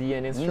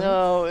Andean instruments?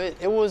 No,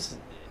 it was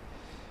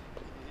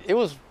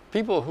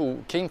people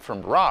who came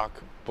from rock,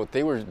 but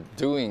they were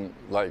doing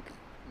like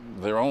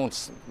their own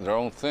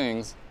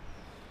things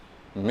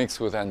mixed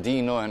with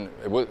Andino, and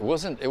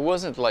it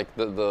wasn't like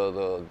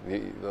the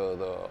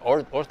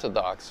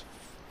orthodox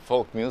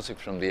folk music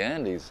from the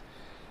Andes.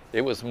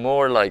 It was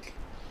more like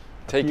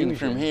taking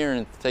fusion from here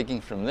and taking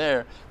from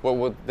there,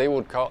 what they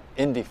would call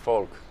indie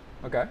folk.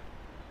 Okay.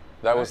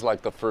 That was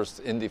like the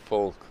first indie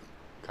folk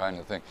kind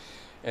of thing.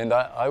 And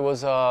I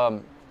was,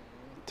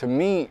 to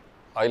me,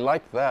 I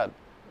liked that.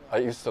 I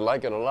used to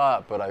like it a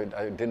lot, but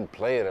I didn't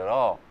play it at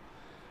all.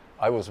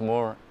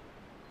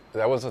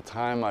 That was a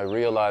time I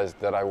realized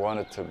that I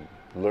wanted to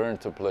learn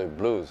to play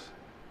blues,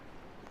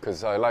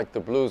 because I liked the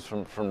blues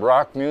from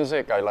rock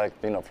music. I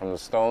liked, you know, from the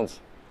Stones.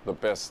 The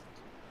best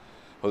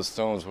of the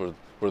Stones were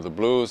the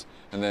blues,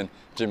 and then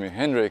Jimi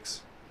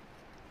Hendrix.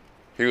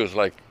 He was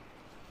like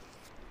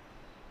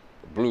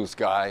a blues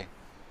guy,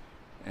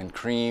 and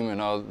Cream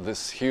and all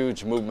this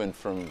huge movement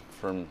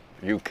from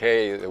UK.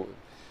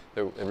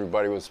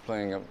 Everybody was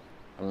playing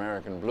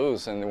American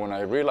blues, and when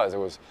I realized it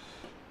was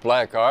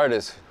black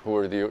artists who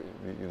were the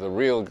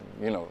real,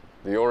 you know,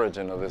 the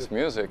origin of this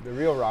music. The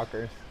real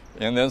rockers.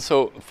 And then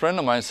so a friend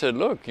of mine said,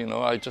 look, you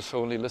know, I just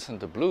only listen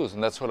to blues,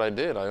 and that's what I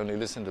did. I only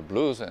listened to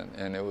blues,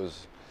 and it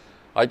was,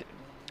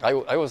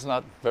 I was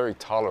not very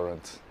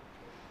tolerant,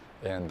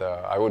 and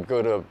I would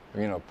go to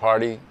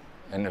party,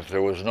 and if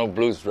there was no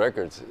blues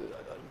records,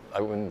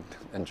 I wouldn't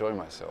enjoy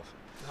myself.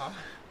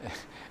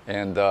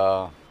 And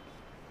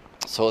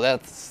so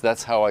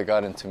that's how I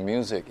got into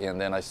music, and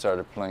then I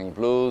started playing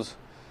blues,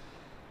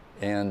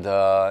 and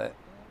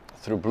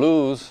through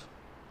blues,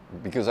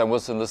 because I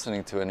wasn't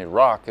listening to any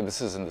rock, and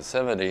this is in the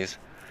 70s,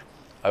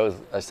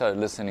 I started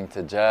listening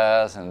to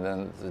jazz, and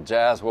then the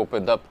jazz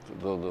opened up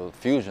the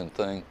fusion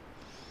thing.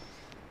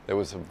 There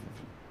was a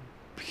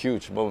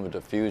huge moment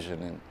of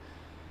fusion,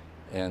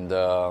 and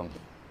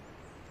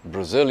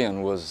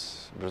Brazilian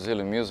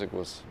music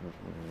was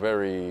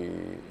very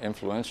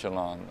influential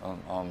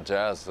on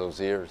jazz those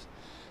years.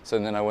 So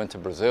then I went to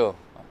Brazil.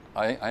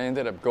 I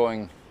ended up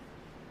going,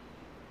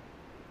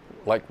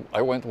 like,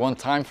 I went one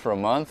time for a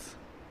month,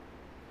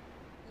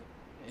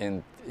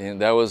 and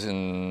that was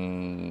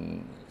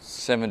in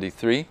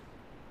 73.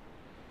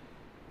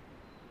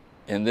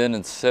 And then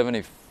in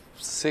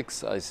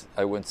 76,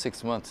 I went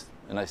 6 months,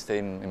 and I stayed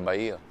in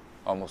Bahia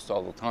almost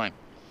all the time.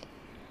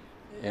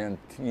 And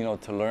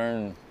to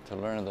learn the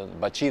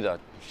bachida,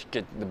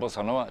 the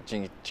bossa nova,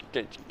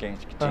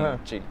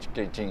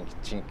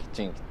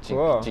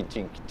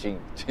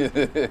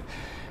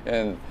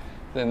 and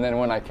then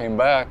when I came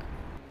back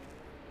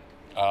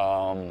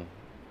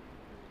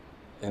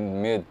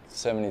in mid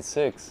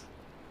 '76,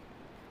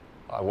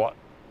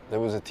 there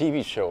was a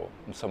TV show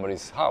in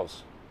somebody's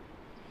house,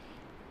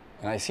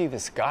 and I see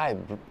this guy,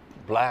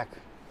 black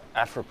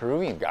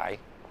Afro-Peruvian guy,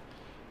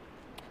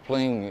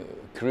 playing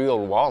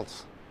Creole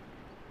waltz,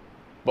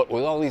 but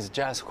with all these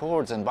jazz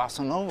chords and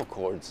bossa nova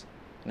chords.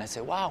 And I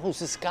said, wow, who's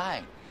this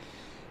guy?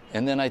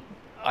 And then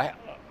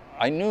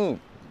I knew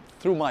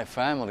through my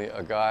family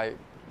a guy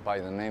by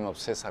the name of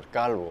Cesar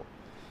Calvo.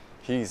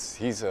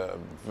 He's a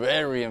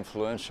very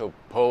influential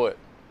poet,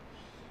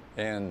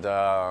 and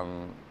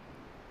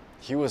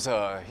he was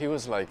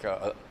like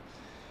a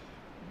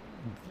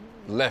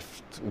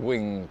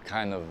left-wing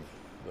kind of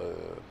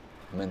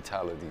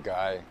mentality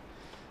guy.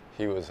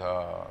 He was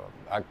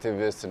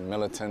activist and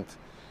militant.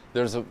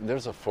 There's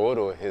a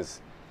photo of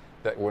his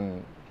that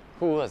when,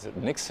 who was it,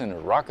 Nixon or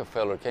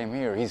Rockefeller came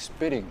here, he's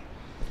spitting.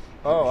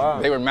 Oh,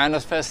 wow. They were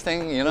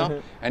manifesting,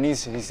 and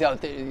he's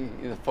out there,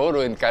 the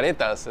photo in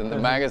Caretas in the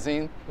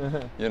magazine,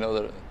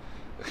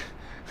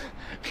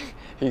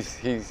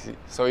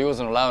 so he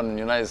wasn't allowed in the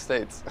United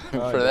States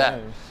for that.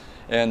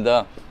 And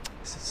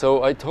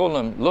so I told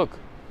him, look,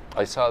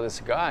 I saw this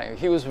guy.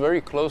 He was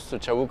very close to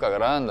Chabuca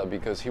Granda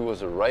because he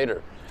was a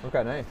writer.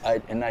 Okay, nice.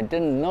 And I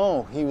didn't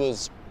know he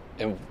was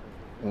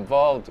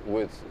involved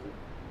with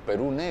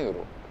Peru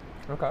Negro.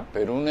 Okay.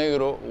 Peru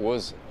Negro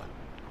was,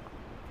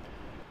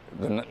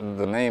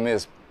 the name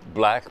is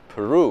Black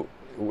Peru,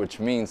 which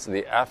means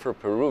the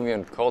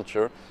Afro-Peruvian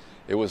culture.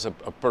 It was a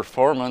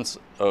performance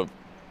of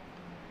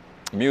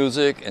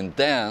music and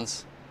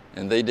dance,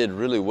 and they did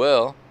really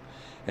well.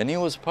 And he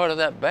was part of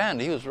that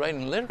band. He was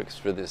writing lyrics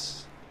for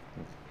this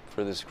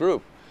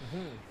group.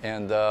 Mm-hmm.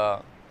 And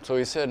so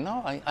he said,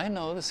 no, I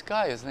know this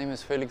guy. His name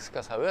is Felix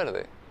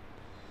Casaverde.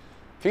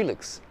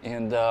 Felix.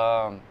 And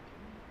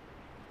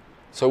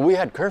so we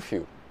had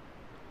curfew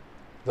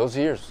those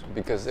years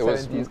because it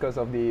was because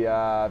of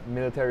the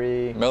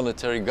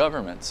military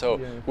government. So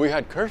we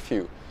had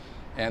curfew,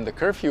 and the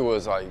curfew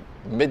was like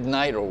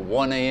midnight or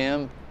 1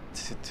 a.m.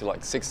 to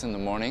like 6 in the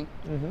morning.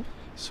 Mm-hmm.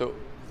 So,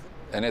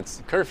 and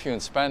it's curfew in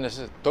Spanish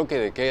is toque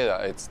de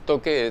queda. It's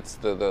toque. It's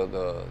the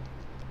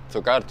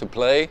tocar, to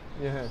play.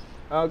 Yeah.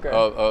 Okay.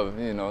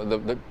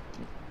 The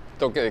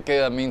toque de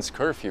queda means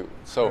curfew.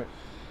 So. Right.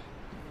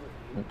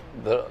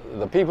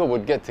 The people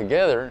would get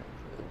together,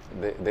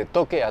 the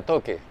toque a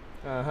toque.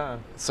 Uh-huh.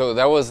 So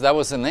that was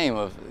the name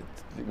of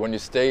when you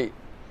stay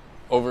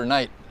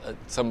overnight at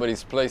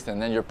somebody's place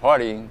and then you're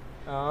partying.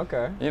 Oh,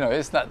 okay.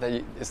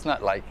 It's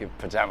not like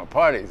pajama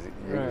parties.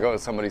 You go to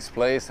somebody's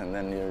place and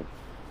then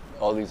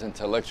all these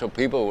intellectual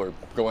people were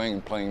going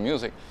and playing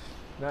music.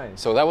 Nice.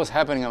 So that was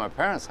happening at my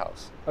parents'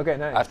 house. Okay,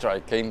 nice. After I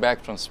came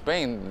back from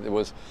Spain, it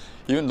was,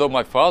 even though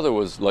my father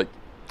was like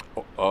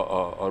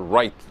a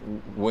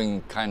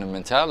right-wing kind of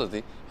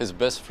mentality, his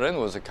best friend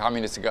was a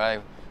communist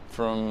guy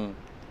from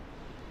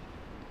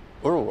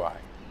Uruguay.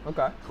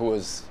 Okay. Who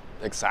was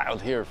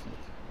exiled here,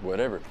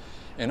 whatever.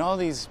 And all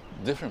these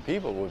different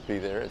people would be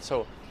there. And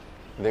so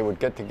they would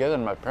get together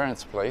in my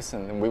parents' place,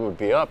 and then we would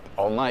be up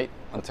all night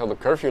until the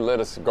curfew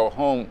let us go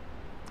home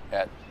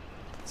at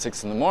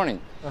 6 in the morning.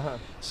 Uh-huh.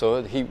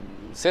 So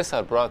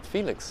Cesar brought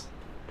Felix,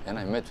 and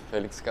I met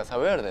Felix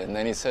Casaverde. And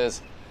then he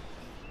says,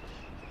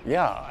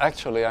 yeah,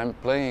 actually, I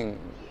play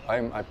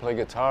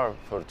guitar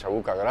for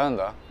Chabuca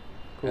Granda.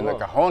 Cool. And the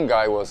cajon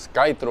guy was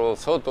Caitro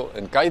Soto,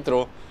 and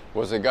Caitro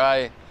was a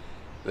guy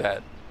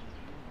that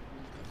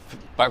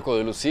Paco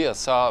de Lucia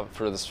saw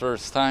for the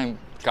first time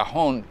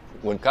cajon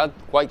when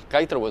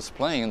Caitro was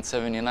playing in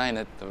 '79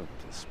 at the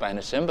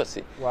Spanish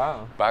embassy.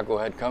 Wow. Paco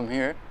had come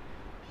here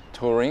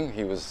touring.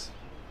 He was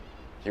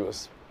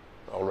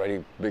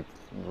already big,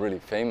 really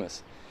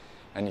famous,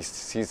 and he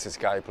sees this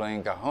guy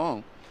playing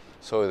cajon.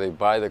 So they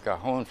buy the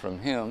cajon from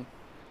him,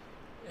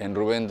 And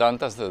Ruben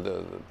Dantas,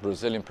 the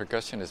Brazilian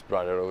percussionist,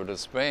 brought it over to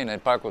Spain.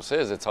 And Paco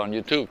says it's on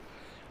YouTube.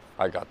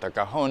 I got the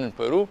cajon in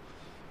Peru.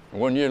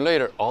 1 year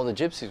later, all the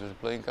gypsies were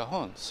playing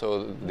cajon.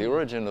 So the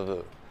origin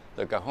of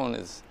the cajon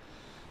is,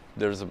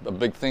 there's a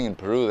big thing in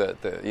Peru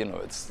that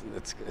it's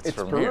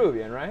from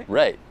Peruvian, here. right?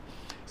 Right.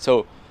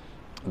 So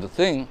the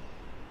thing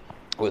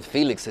with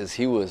Felix is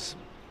he was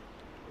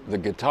the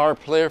guitar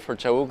player for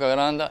Chabuca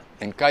Granda,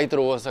 and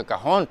Caitro was a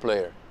cajon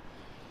player.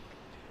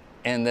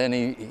 And then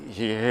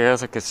he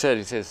has a cassette.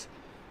 He says,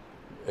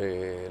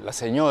 "La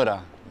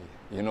señora,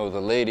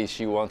 the lady,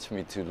 she wants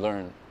me to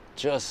learn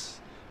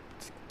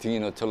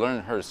to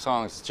learn her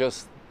songs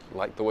just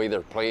like the way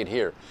they're played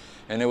here."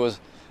 And it was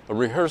a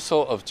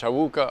rehearsal of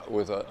Chabuca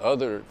with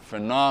other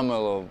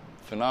phenomenal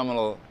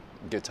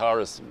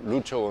guitarist,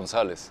 Lucho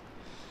Gonzalez.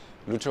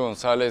 Lucho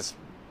Gonzalez,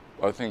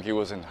 I think he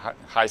was in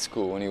high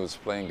school when he was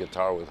playing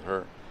guitar with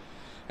her.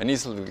 And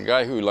he's the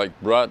guy who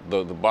brought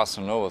the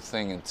bossa nova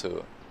thing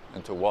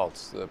into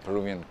waltz, the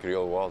Peruvian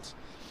Creole waltz.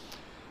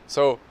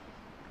 So,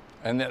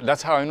 and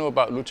that's how I knew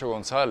about Lucho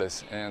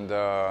Gonzalez. And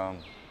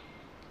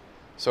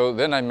so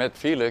then I met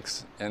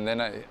Felix, and then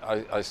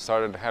I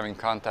started having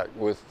contact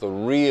with the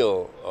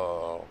real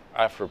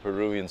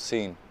Afro-Peruvian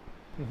scene.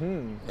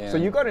 Mm-hmm. So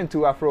you got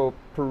into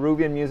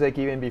Afro-Peruvian music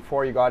even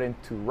before you got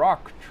into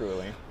rock,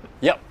 truly.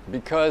 Yep,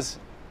 because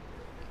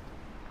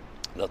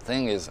the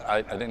thing is,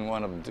 I didn't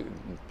want to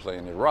play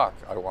any rock.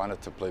 I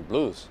wanted to play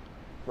blues.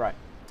 Right.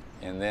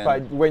 And then,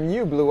 but when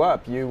you blew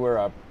up, you were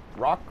a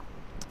rock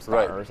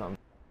star or something.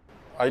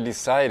 I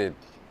decided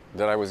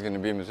that I was going to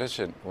be a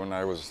musician when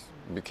I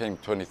became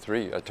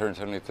 23. I turned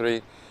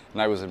 23,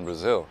 and I was in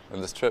Brazil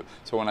on this trip.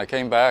 So when I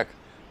came back,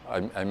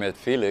 I met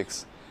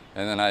Felix,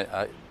 and then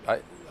I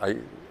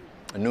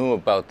knew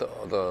about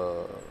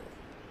the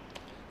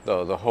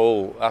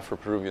whole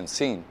Afro-Peruvian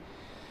scene,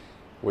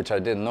 which I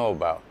didn't know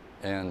about.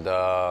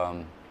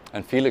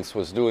 And Felix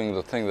was doing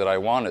the thing that I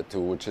wanted to,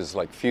 which is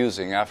like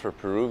fusing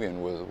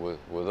Afro-Peruvian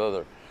with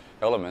other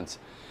elements.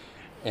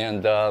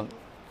 And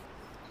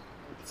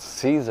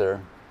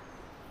Cesar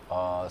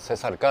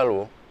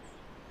Calvo,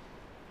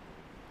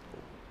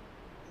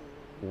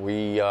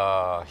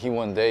 he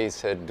one day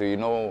said, "Do you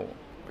know?"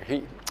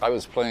 I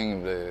was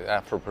playing the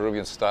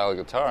Afro-Peruvian style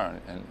guitar,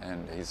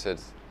 and he said,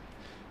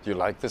 "Do you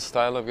like this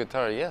style of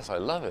guitar?" "Yes, I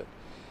love it."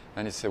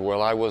 And he said,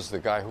 "Well, I was the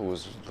guy who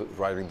was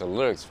writing the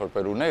lyrics for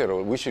Perú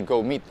Negro. We should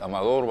go meet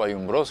Amador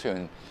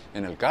Bayumbrosio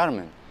in El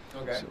Carmen,"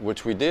 okay.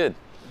 Which we did.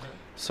 Okay.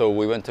 So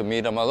we went to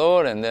meet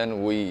Amador, and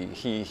then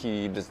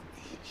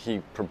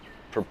he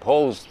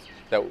proposed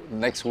that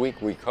next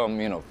week we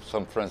come,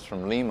 some friends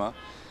from Lima,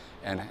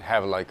 and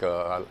have like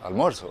a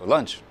almuerzo, a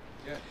lunch.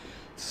 Yeah.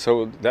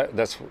 So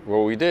that's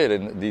what we did,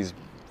 and these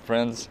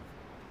friends,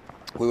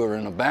 we were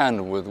in a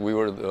band we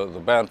were the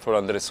band for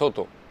Andres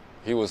Soto.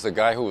 He was the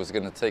guy who was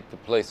going to take the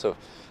place of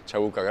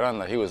Chabuca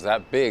Granda. He was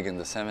that big in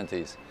the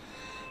 70s.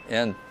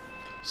 And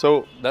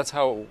so that's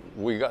how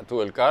we got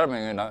to El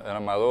Carmen, and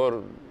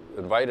Amador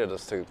invited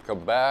us to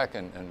come back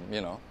and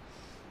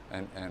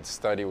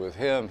study with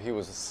him. He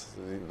was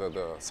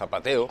the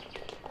zapateo.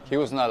 He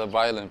was not a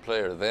violin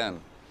player then.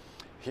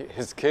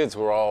 His kids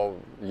were all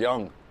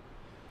young.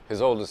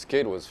 His oldest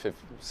kid was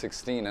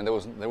 16, and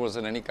there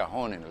wasn't any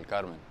cajon in El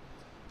Carmen.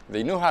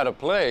 They knew how to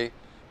play,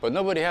 but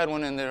nobody had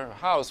one in their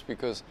house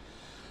because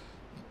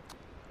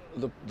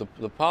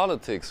the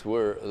politics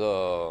were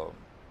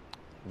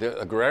the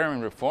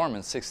agrarian reform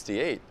in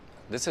 '68.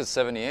 This is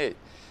 '78.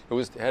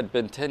 It had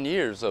been 10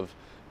 years of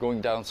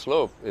going down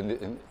slope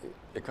in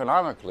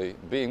economically,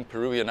 being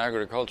Peruvian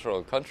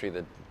agricultural country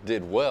that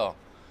did well.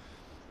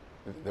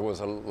 There was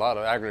a lot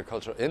of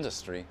agricultural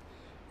industry,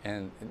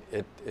 and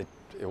it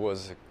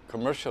was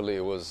commercially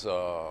it was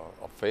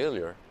a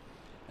failure,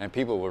 and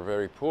people were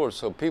very poor.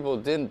 So people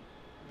didn't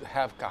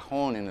have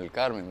cajon in El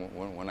Carmen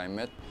when I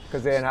met.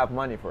 Because they didn't have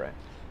money for it.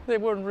 They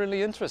weren't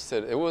really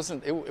interested. It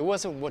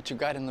wasn't what you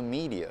got in the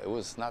media. It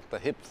was not the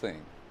hip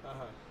thing,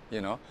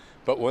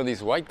 But when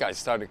these white guys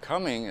started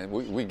coming, and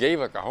we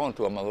gave a cajon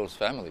to Amador's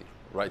family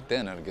right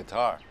then, and a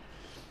guitar.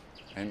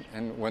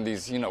 And when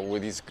these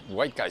when these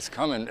white guys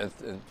come and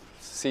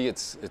see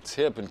it's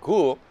hip and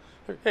cool,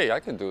 hey, I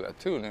can do that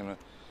too. And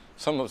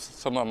some of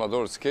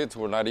Amador's kids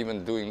were not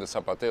even doing the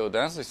zapateo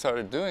dance. They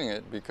started doing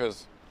it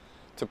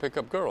to pick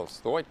up girls,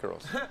 the white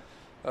girls.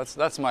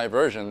 That's my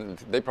version.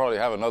 They probably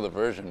have another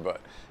version,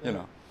 but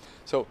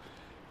So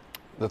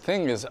the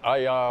thing is,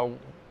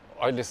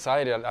 I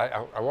decided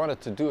I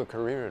wanted to do a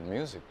career in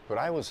music, but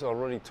I was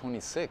already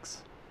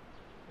 26,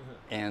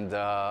 and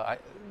I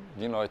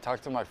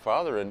talked to my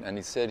father, and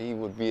he said he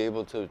would be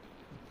able to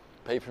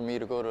pay for me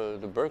to go to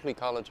the Berklee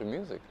College of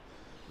Music.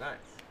 Nice.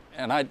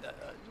 And I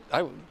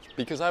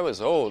because I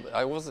was old,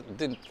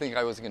 didn't think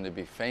I was going to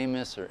be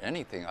famous or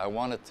anything. I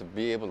wanted to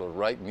be able to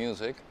write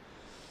music.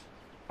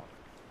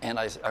 And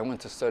I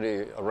went to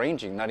study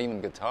arranging, not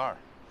even guitar.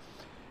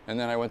 And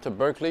then I went to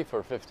Berklee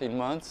for 15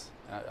 months.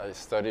 I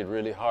studied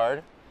really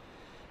hard.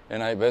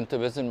 And I went to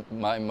visit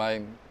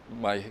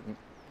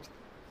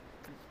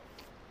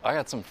I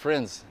had some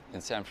friends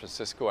in San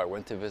Francisco. I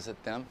went to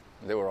visit them.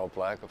 They were all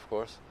black, of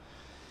course.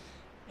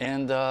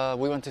 And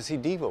we went to see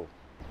Devo.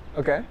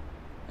 Okay.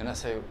 And I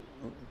say,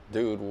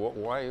 dude,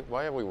 why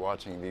are we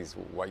watching these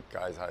white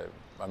guys?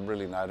 I'm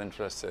really not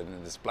interested.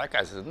 And this black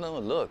guy says, no,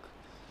 look,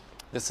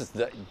 this is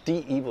the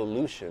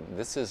de-evolution.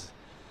 It's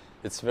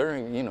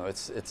very,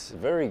 it's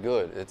very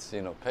good. It's,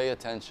 pay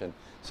attention.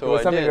 So it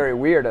was something very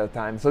weird at the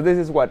time. So this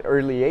is what,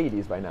 early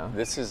 80s by now?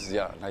 This is,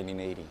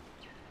 1980. Okay.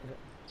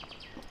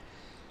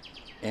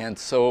 And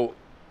so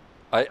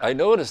I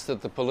noticed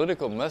that the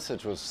political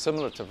message was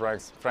similar to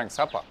Frank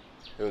Zappa.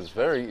 It was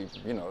very,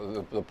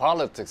 the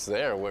politics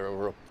there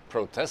were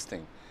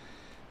protesting,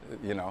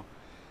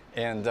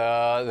 And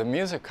the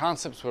music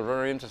concepts were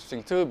very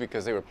interesting too,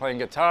 because they were playing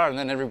guitar and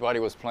then everybody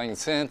was playing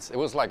synths. It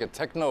was like a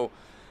techno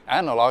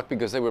analog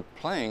because they were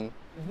playing,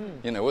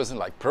 it wasn't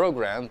like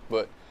programmed,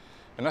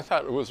 and I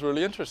thought it was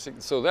really interesting.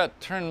 So that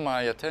turned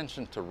my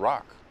attention to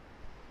rock.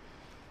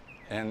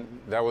 And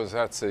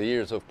that's the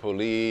years of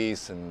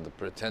Police and the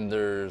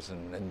Pretenders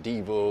and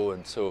Devo.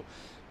 And so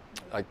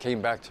I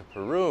came back to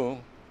Peru,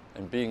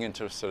 and being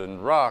interested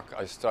in rock,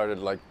 I started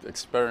like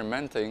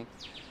experimenting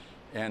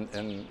and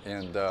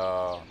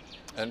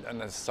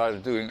I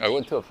started doing, I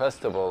went to a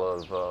festival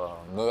of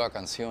Nueva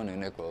Canción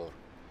in Ecuador.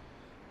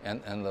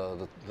 And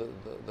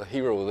the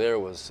hero there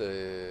was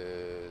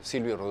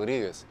Silvio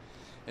Rodriguez,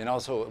 and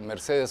also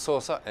Mercedes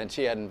Sosa, and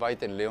she had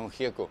invited León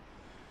Gieco.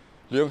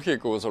 León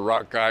Gieco was a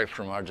rock guy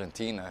from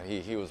Argentina.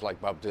 He was like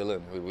Bob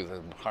Dylan with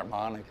a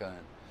harmonica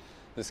and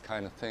this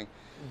kind of thing.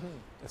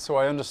 So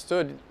I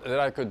understood that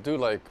I could do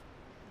like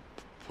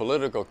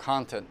political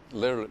content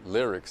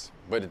lyrics,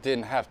 but it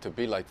didn't have to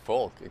be like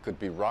folk. It could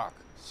be rock.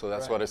 So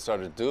that's what I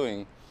started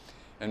doing,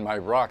 and my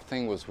rock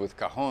thing was with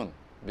cajon,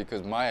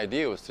 because my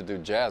idea was to do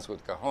jazz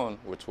with cajon,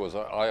 which was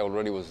I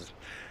already was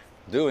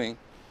doing.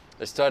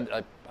 I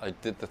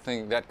did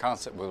that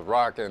concept with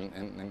rock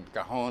and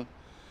cajon,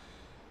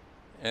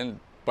 and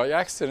by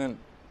accident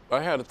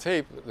I had a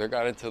tape that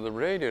got into the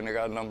radio and it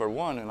got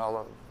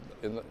 #1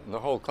 in the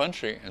whole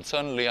country, and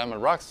suddenly I'm a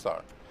rock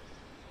star.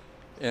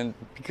 And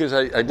because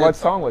I did. What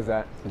song was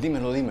that?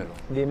 Dímelo, dímelo.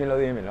 Dímelo,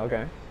 dímelo.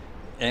 Okay.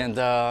 And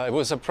it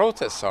was a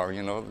protest song,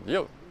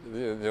 dímelo,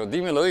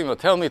 dímelo,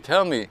 tell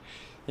me,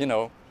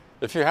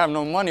 if you have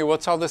no money,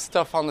 what's all this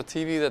stuff on the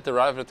TV that they're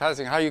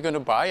advertising? How are you going to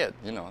buy it?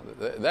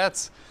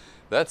 That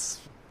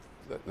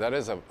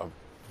is a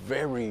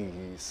very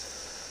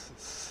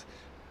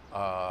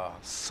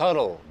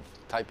subtle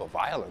type of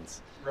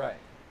violence. Right.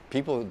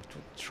 People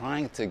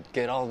trying to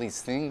get all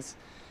these things,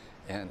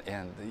 and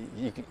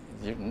you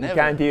never. You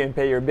can't even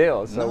pay your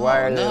bills, so why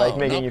are they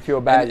making you feel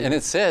bad? And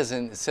it says,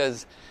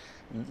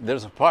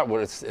 there's a part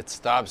where it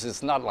stops.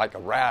 It's not like a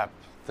rap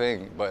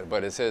thing,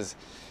 but it says,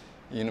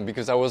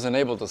 because I wasn't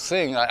able to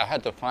sing, I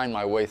had to find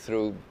my way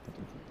through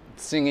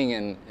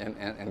singing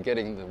and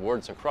getting the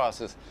words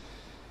across.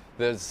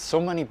 There's so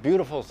many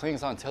beautiful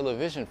things on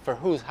television. For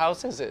whose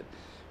house is it?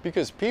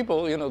 Because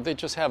people, they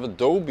just have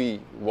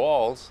adobe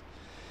walls,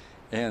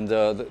 and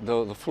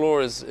the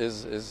floor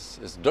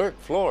is dirt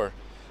floor.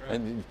 Right.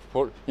 And you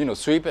pour,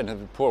 sweep it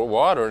and pour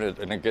water in it,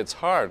 and it gets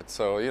hard.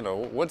 So,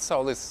 what's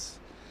all this?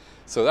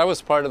 So that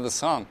was part of the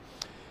song.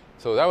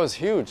 So that was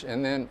huge.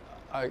 And then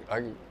I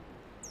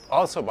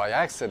also by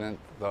accident,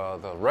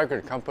 the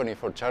record company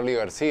for Charlie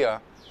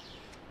Garcia,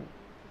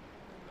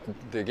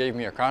 they gave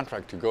me a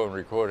contract to go and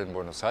record in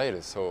Buenos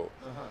Aires. So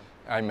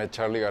I met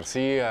Charlie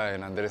Garcia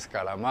and Andres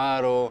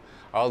Calamaro,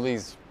 all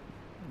these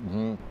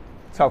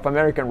South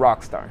American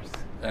rock stars.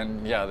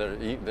 And yeah,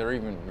 they're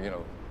even,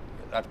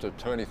 after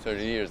 20,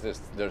 30 years,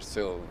 they're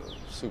still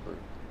super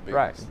big.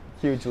 Right,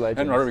 huge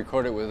legends. And I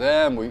recorded with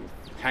them, we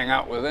hang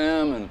out with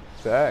them, and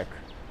sick.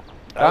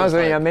 That was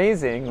really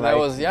amazing. That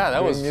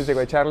was music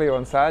with Charlie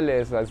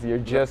Gonzalez as you're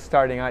just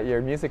starting out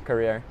your music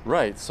career.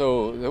 Right.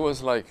 So it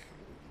was like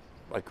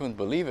I couldn't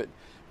believe it,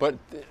 but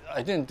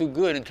I didn't do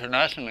good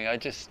internationally. I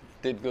just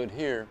did good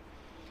here,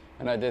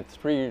 and I did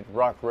 3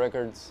 rock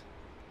records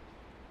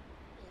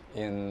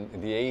in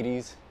the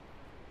 80s,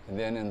 and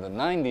then in the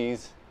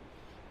 90s,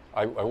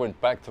 I went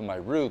back to my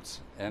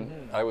roots,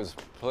 and I was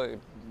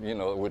playing,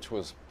 which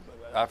was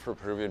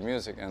Afro-Peruvian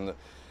music, and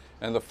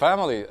the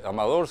family,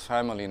 Amador's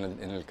family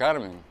in El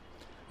Carmen,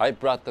 I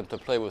brought them to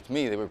play with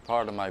me. They were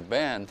part of my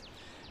band,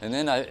 and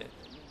then at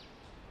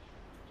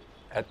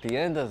the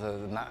end of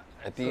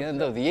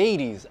the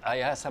 80s, I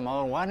asked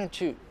Amador, why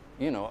don't you,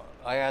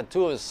 I had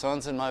 2 of his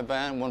sons in my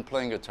band, one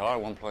playing guitar,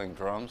 one playing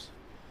drums.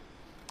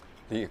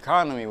 The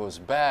economy was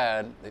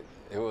bad.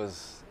 It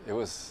was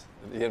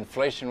the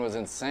inflation was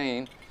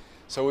insane,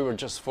 so we were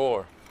just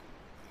 4.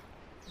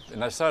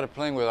 And I started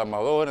playing with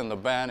Amador in the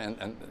band,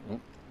 and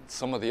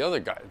some of the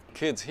other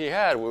kids he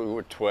had, we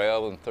were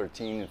 12 and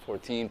 13 and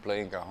 14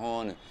 playing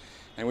cajon,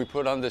 and we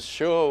put on this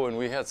show, and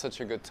we had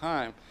such a good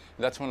time.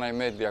 That's when I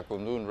made the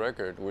Acundun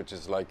record, which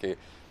is like a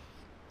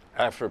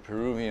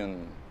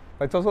Afro-Peruvian.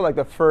 It's also like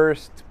the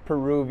first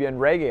Peruvian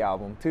reggae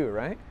album too,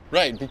 right?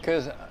 Right,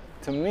 because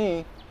to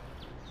me,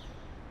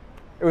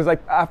 it was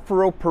like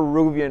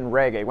Afro-Peruvian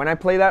reggae. When I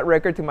play that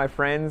record to my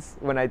friends,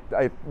 when I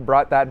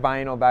brought that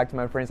vinyl back to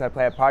my friends I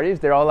play at parties,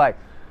 they're all like,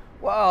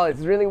 well,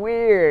 it's really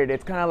weird.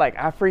 It's kind of like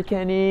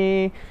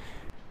African-y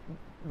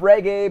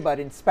reggae, but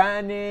in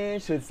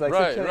Spanish. It's like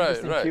such an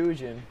interesting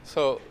fusion.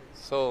 So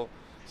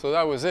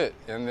that was it.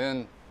 And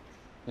then,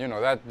 you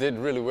know, that did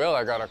really well.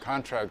 I got a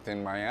contract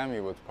in Miami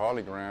with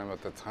Polygram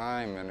at the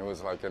time, and it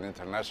was like an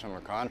international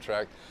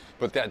contract,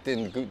 but that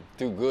didn't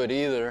do good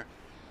either.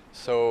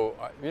 So,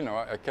 you know,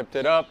 I kept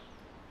it up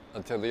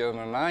until the early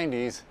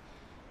 90s,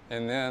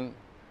 and then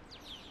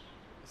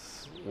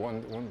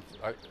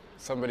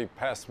somebody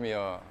passed me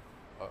a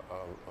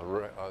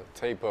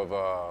tape of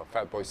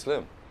Fatboy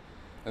Slim.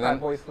 And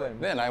Fatboy Slim.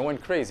 Then I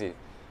went crazy.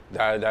 The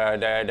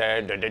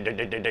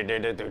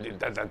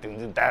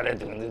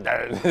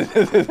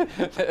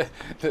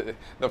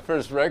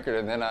first record,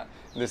 and then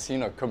this, you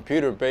know,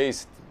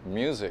 computer-based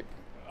music.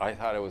 I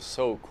thought it was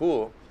so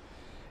cool,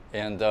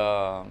 and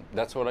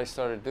that's what I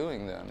started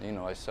doing then. You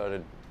know, I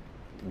started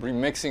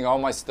remixing all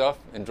my stuff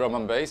in drum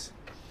and bass,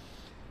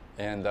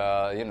 and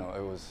you know,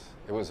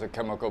 it was the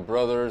Chemical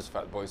Brothers,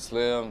 Fatboy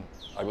Slim.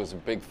 I was a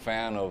big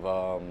fan of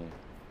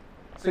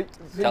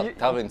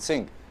Talvin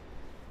Singh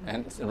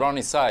and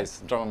Ronnie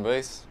Size, drum and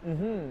bass.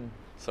 Mm-hmm.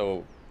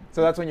 So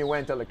that's when you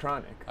went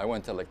electronic. I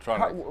went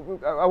electronic.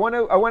 I want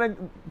to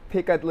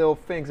pick at little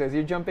things as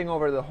you're jumping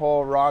over the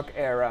whole rock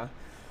era.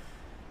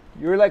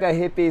 You're like a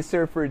hippie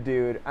surfer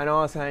dude, and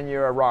all of a sudden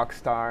you're a rock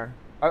star.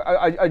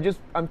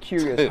 I'm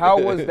curious. How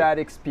was that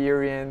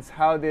experience?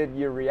 How did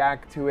you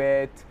react to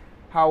it?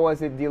 How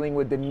was it dealing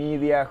with the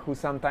media, who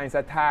sometimes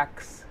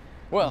attacks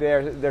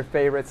their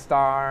favorite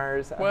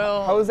stars?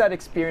 Well, how was that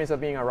experience of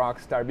being a rock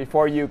star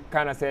before you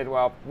kind of said,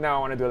 well, now I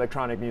want to do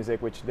electronic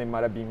music, which they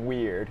might have been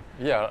weird?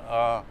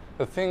 Yeah,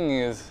 the thing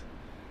is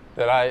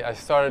that I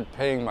started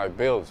paying my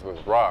bills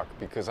with rock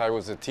because I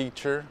was a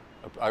teacher.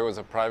 I was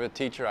a private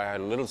teacher. I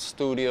had a little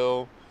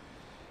studio,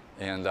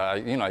 and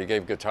you know, I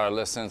gave guitar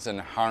lessons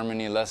and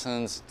harmony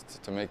lessons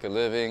to make a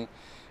living,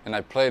 and I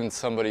played in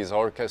somebody's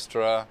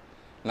orchestra.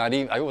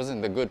 I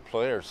wasn't the good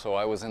player, so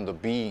I was in the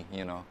B,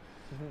 you know.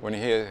 Mm-hmm. When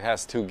he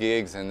has 2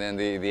 gigs, and then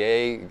the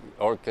A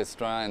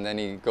orchestra, and then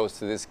he goes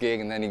to this gig,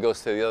 and then he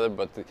goes to the other,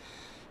 but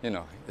you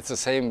know, it's the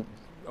same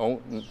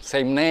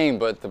name,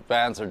 but the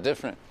bands are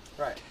different.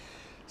 Right.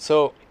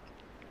 So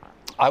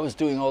I was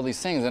doing all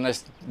these things, and I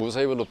was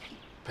able to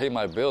pay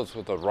my bills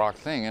with the rock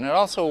thing, and it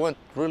also went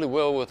really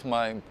well with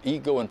my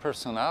ego and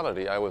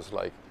personality. I was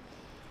like,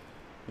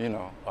 you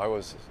know, I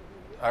was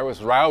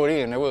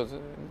rowdy, and it was,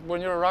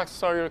 when you're a rock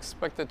star, you're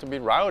expected to be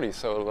rowdy.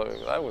 So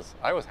I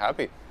was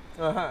happy.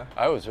 Uh-huh.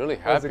 I was really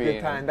happy. It was a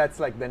good time. That's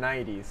like the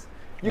 90s.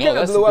 You No, kind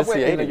of blew up that's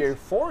the in like 80s. your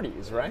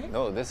 40s, right?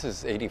 No, this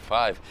is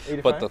 85.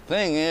 85? But the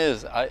thing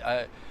is,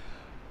 I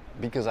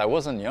because I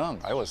wasn't young.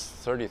 I was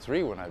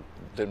 33 when I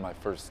did my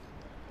first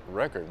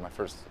record, my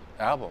first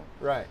album.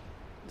 Right.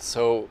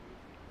 So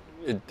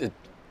it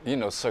you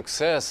know,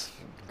 success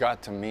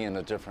got to me in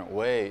a different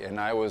way, and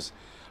I was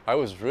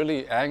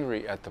really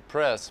angry at the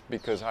press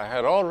because I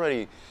had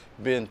already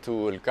been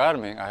to El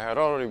Carmen. I had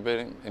already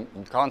been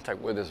in contact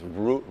with this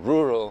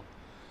rural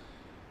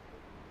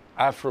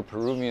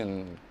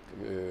Afro-Peruvian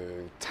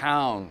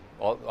town,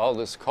 all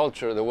this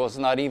culture that was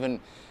not even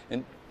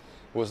in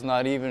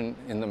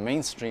the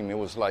mainstream. It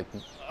was like,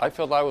 I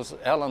felt I was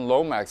Alan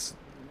Lomax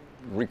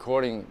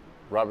recording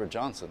Robert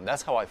Johnson.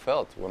 That's how I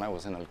felt when I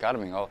was in El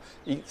Carmen.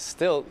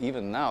 Still,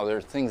 even now, there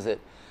are things that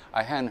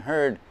I hadn't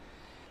heard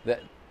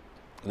that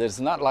there's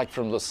not like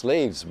from the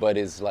slaves, but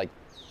is like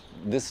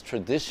this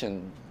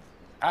tradition,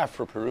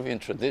 Afro-Peruvian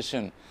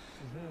tradition,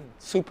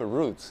 super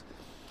roots.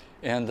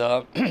 And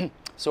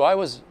so I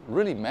was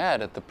really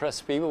mad at the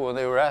press people when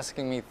they were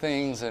asking me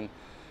things, and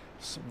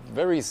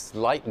very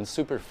light and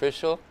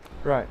superficial,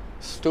 right,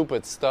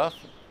 stupid stuff.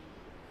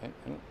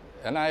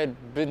 And I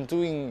had been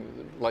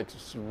doing like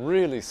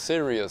really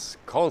serious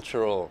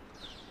cultural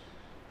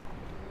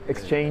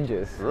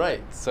exchanges.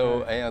 Right.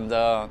 So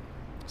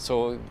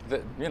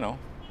you know,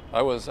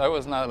 I was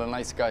not a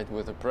nice guy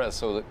with the press,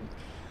 so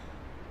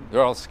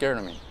they're all scared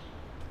of me.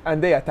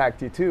 And they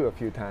attacked you too a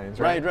few times,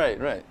 right?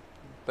 Right.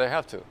 They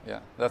have to, yeah.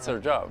 That's their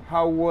job.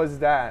 How was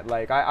that?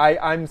 Like,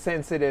 I'm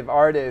sensitive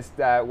artist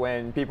that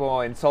when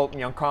people insult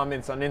me on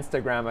comments on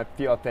Instagram, I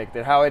feel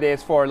affected. How it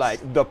is for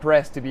like the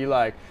press to be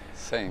like,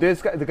 same.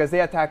 This guy, because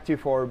they attacked you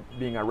for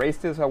being a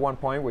racist at one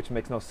point, which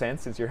makes no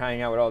sense since you're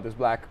hanging out with all this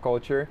black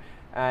culture,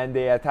 and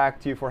they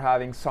attacked you for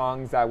having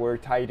songs that were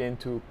tied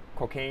into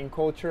cocaine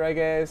culture, I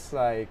guess,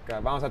 like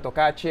Vamos a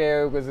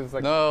Tocache, because it's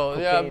like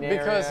cocaine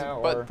area,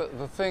 but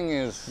the thing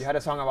is, you had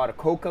a song about a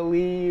coca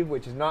leaf,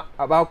 which is not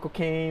about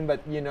cocaine,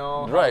 but you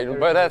know, right?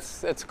 But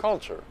it's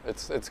culture.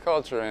 It's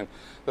culture, and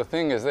the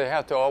thing is, they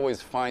have to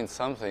always find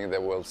something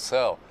that will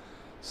sell.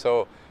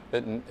 So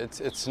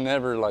it's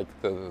never like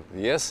the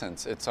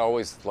essence. It's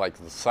always like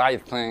the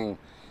side thing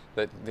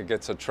that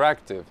gets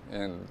attractive,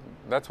 and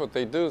that's what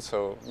they do.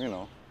 So you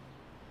know.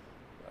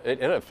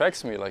 It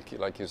affects me, like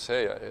you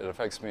say, it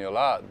affects me a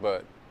lot,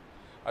 but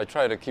I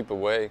try to keep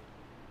away,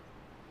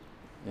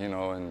 you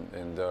know,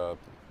 and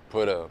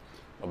put a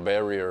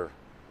barrier,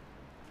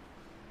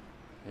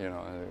 you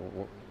know.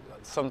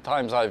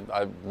 Sometimes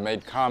I've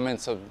made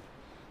comments of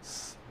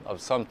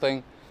of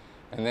something,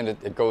 and then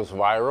it goes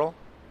viral,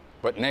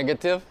 but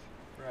negative.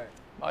 Right.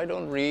 I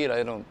don't read,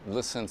 I don't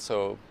listen,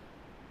 so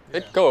Yeah.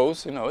 it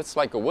goes, you know, it's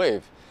like a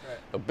wave. Right.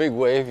 A big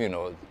wave, you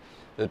know,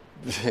 that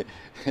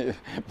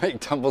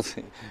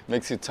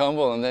makes you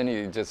tumble, and then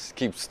you just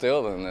keep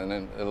still, and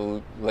then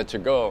it'll let you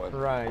go. And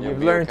Right. you'll You've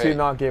be learned okay. to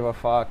not give a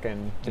fuck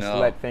and just No.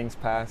 let things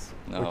pass,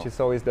 No. which is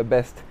always the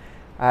best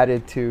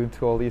attitude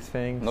to all these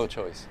things. No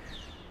choice.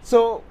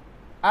 So,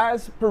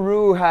 as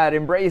Peru had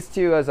embraced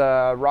you as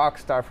a rock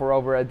star for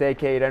over a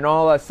decade, and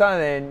all of a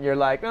sudden you're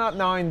like, oh,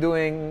 now I'm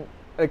doing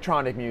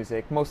electronic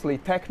music, mostly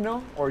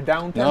techno or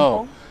down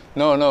tempo.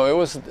 No.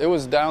 It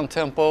was down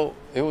tempo.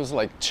 It was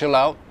like chill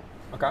out.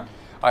 Okay.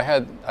 I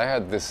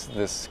had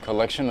this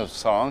collection of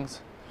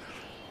songs,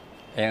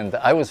 and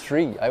I was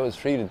free. I was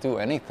free to do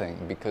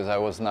anything because I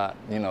was not,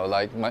 you know,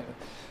 like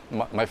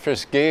my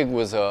first gig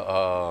was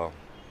a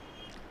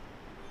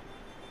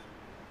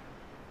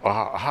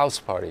house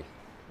party.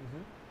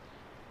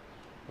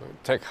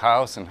 Tech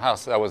house, and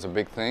house, that was a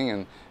big thing,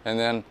 and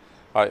then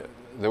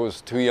there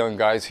was two young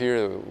guys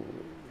here,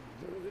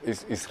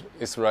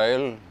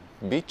 Israel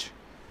Beach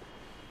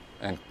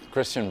and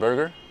Christian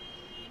Berger,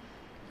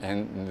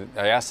 and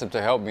I asked them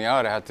to help me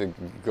out. I had to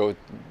go,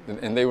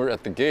 and they were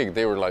at the gig.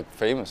 They were like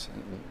famous,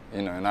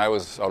 you know, and I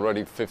was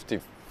already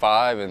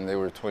 55, and they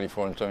were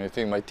 24 and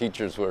 23. My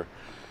teachers were,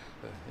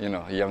 you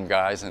know, young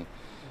guys, and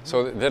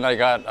so then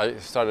I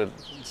started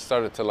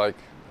to like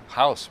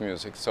house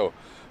music. So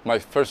my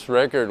first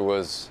record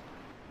was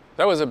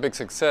a big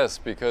success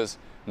because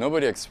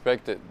nobody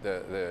expected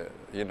the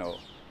you know,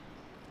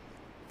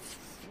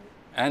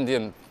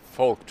 Andean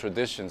folk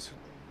traditions.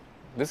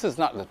 This is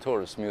not the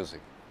tourist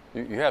music.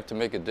 You have to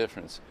make a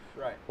difference.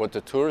 Right. What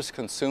the tourists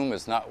consume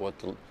is not what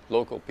the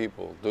local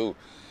people do.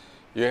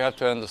 You have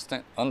to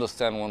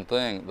understand one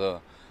thing.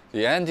 The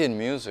Andean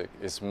music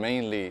is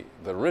mainly,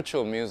 the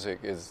ritual music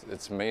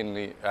it's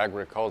mainly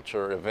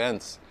agriculture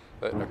events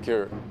that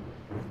occur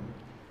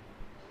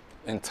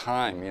in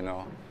time, you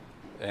know.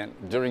 And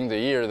during the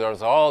year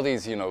there's all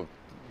these, you know,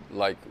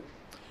 like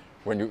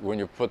when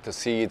you put the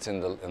seeds in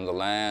the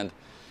land,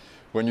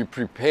 when you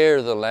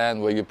prepare the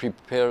land, where you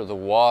prepare the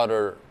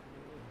water,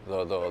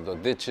 the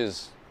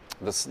ditches,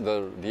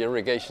 the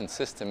irrigation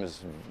system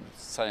is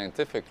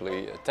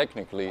scientifically,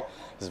 technically,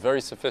 is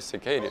very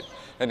sophisticated,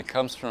 and it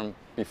comes from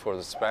before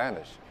the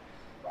Spanish.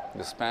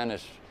 The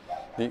Spanish,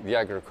 the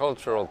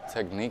agricultural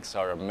techniques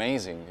are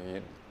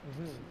amazing.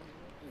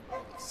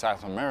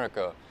 South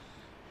America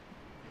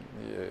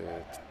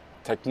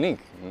technique,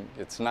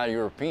 it's not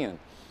European,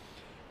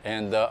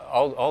 and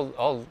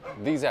all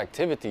these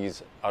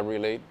activities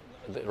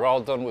they're all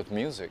done with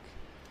music.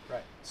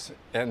 Right.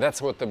 And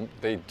that's what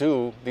they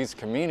do. These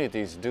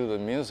communities do the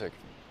music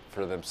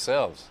for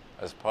themselves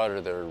as part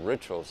of their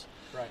rituals.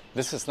 Right.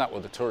 This is not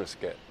what the tourists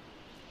get.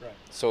 Right.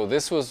 So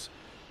this was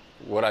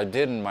what I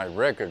did in my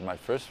record, my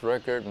first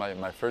record,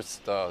 my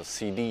first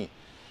CD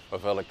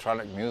of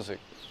electronic music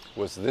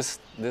was this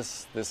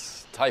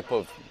type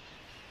of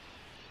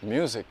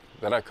music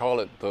that I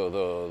call it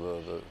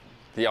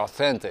the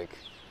authentic.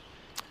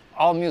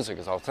 All music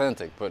is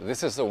authentic, but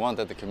this is the one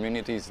that the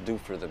communities do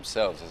for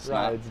themselves. It's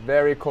Right. not It's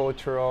very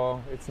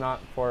cultural. It's not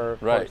for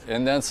right.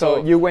 And then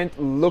So you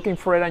went looking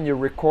for it and you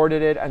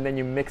recorded it and then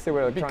you mixed it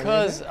with electronic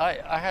because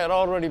music? I had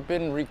already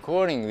been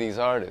recording these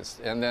artists,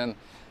 and then,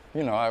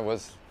 you know, I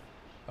was,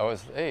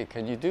 hey,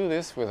 can you do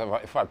this with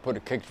if I put a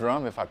kick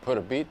drum, if I put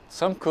a beat?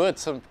 Some could,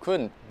 some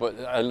couldn't, but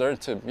I learned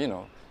to, you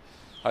know,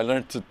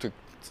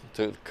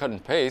 to cut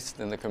and paste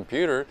in the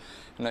computer,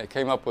 and I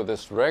came up with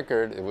this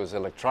record. It was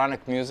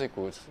electronic music,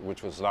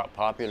 which was not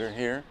popular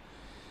here,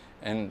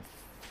 and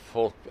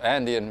folk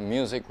Andean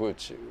music,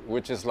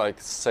 which is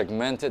like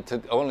segmented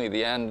to only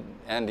the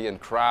Andean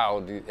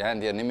crowd, the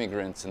Andean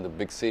immigrants in the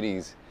big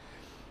cities,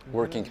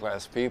 working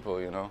class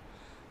people, you know,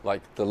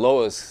 like the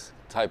lowest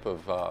type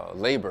of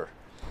labor.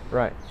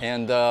 Right.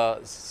 And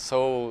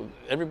so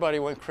everybody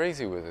went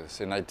crazy with this,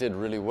 and I did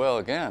really well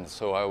again.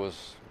 So I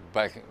was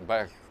back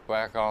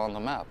on the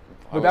map.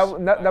 But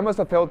that must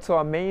have felt so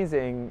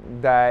amazing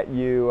that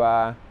you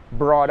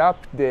brought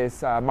up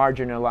this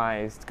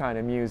marginalized kind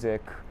of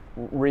music,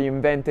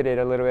 reinvented it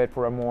a little bit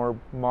for a more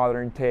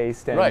modern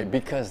taste. And right,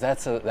 because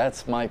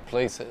that's my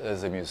place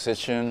as a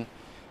musician,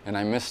 and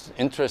I'm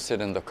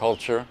interested in the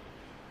culture.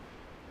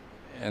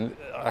 And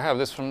I have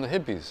this from the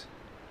hippies.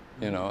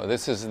 You know,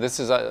 this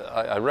is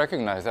I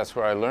recognize that's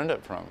where I learned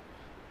it from,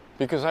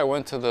 because I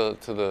went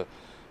to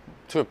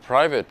a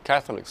private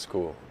Catholic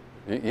school.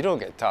 You don't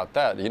get taught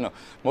that. You know,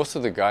 most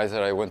of the guys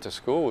that I went to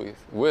school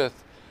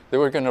with, they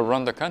were going to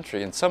run the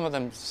country, and some of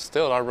them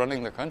still are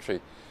running the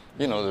country.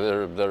 You know,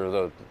 they're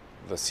the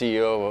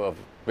CEO of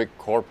big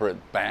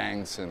corporate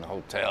banks and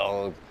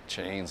hotel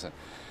chains, and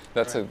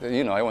that's right.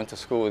 you know, I went to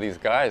school with these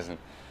guys, and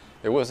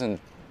it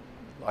wasn't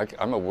like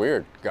I'm a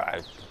weird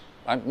guy.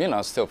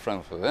 I'm still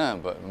friends with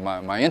them, but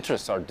my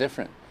interests are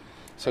different.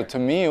 So right. To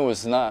me, it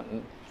was not.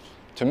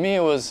 To me,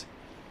 it was.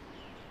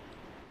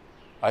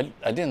 I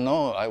didn't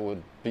know I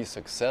would be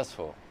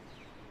successful.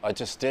 I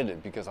just did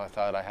it because I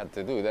thought I had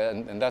to do that,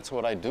 and that's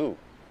what I do.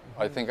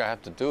 I think I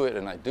have to do it,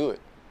 and I do it.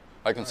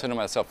 I consider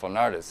myself an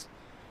artist.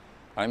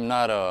 I'm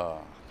not a,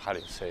 how do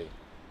you say,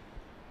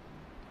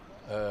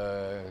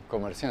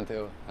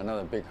 comerciante,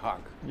 another big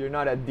hawk. You're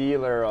not a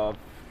dealer of,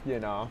 you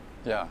know.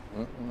 Yeah,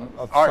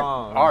 of art,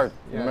 songs. art,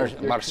 Yeah,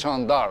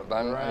 marchand d'art. You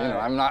know, Right.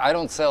 I'm not. I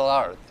don't sell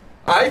art.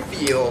 I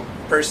feel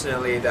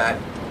personally that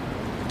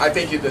I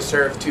think you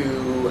deserve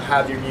to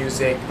have your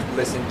music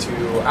listened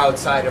to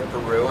outside of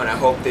Peru, and I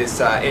hope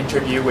this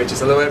interview, which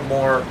is a little bit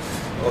more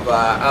of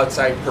a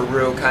outside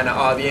Peru kind of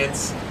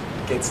audience,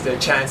 gets the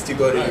chance to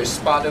go to your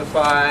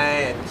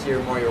Spotify and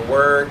hear more of your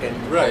work, and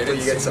hopefully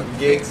you get some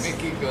gigs.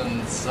 Miki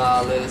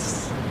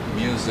Gonzalez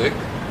music,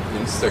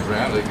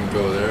 Instagram. They can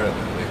go there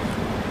and they can.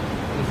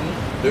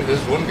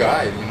 There's one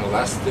guy, you know,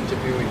 last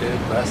interview we did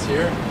last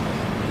year,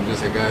 and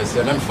there's a guy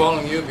said, "I'm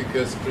following you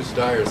because Chris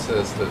Dyer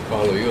says to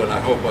follow you," and I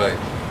hope I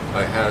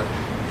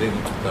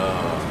didn't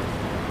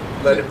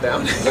Let him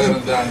down. let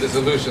him down,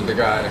 disillusion the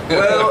guy.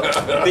 Well,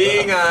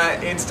 being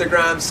an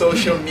Instagram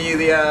social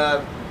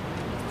media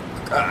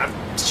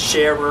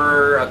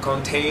sharer, a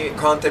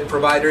content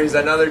provider is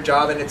another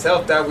job in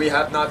itself that we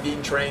have not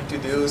been trained to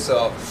do.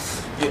 So,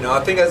 you know, I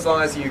think as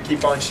long as you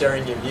keep on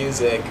sharing your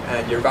music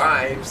and your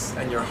vibes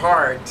and your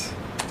heart,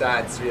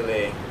 that's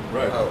really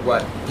Right.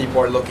 what people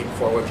are looking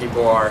for, what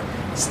people are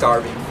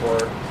starving for.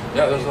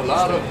 Yeah, there's a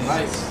lot of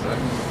nice,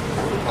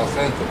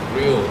 authentic,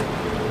 real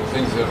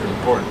things that are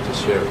important to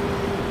share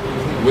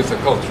with the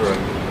culture. I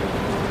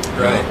mean.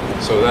 Right.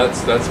 So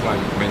that's my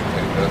main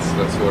thing.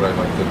 That's what I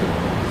like to do.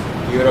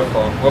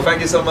 Beautiful. Well,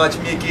 thank you so much,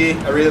 Miki.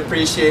 I really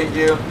appreciate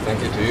you.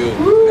 Thank you to you.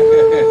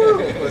 Woo!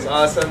 It was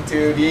awesome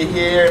to be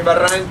here in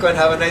Barranco and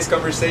have a nice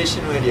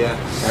conversation with you.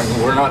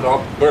 And we're not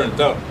all burnt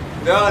up.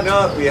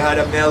 No, we had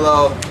a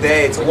mellow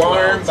day. It's The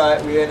warm, clouds.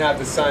 but we didn't have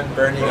the sun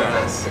burning on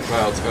us. The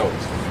clouds helped.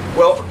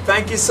 Well,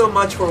 thank you so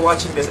much for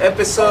watching this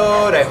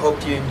episode. I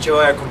hope you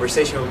enjoy our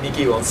conversation with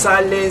Miki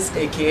Gonzalez,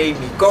 aka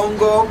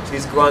Mikongo.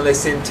 Please go and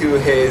listen to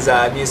his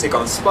music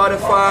on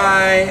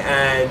Spotify,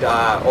 and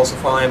also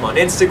follow him on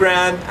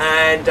Instagram.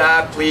 And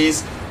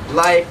please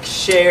like,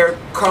 share,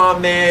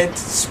 comment,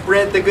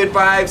 spread the good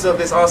vibes of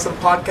this awesome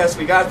podcast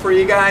we got for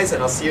you guys.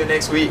 And I'll see you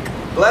next week.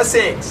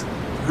 Blessings.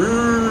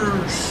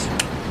 Peace.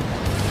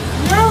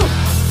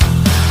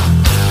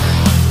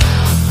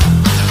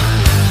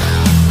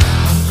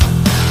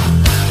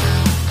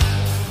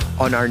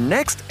 On our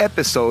next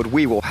episode,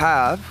 we will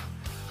have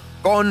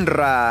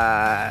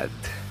Conrad.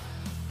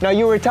 Now,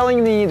 you were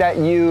telling me that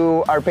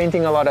you are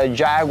painting a lot of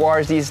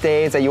jaguars these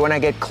days, that you want to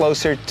get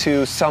closer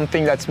to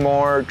something that's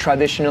more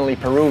traditionally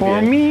Peruvian.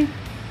 For me,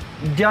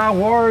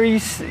 jaguar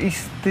is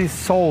the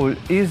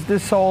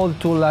soul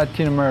to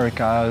Latin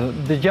America.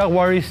 The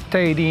jaguar is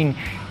stating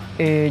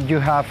you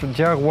have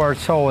jaguar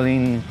soul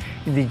in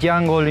the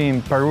jungle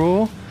in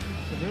Peru,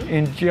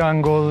 in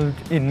jungle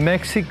in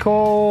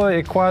Mexico,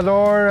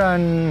 Ecuador,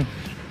 and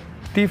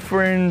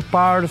different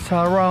parts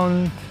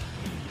around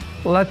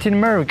Latin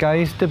America.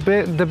 Is the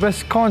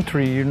best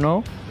country, you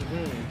know.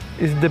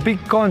 It's the big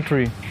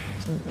country.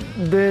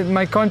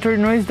 My country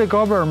no is the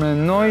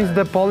government, no is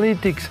the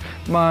politics.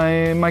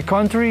 My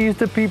country is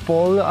the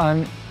people,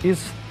 and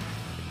it's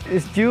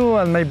you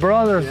and my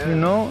brothers, you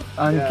know,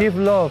 and give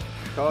love.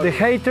 Totally. The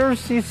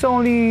haters is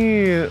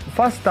only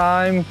fast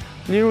time,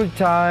 little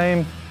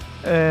time.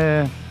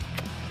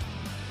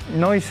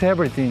 Noise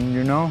everything,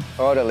 you know.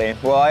 Totally.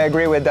 Well, I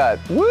agree with that.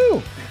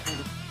 Woo!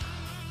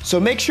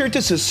 So make sure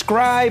to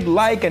subscribe,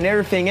 like, and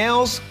everything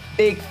else.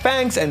 Big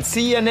thanks, and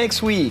see you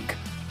next week.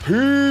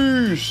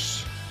 Peace!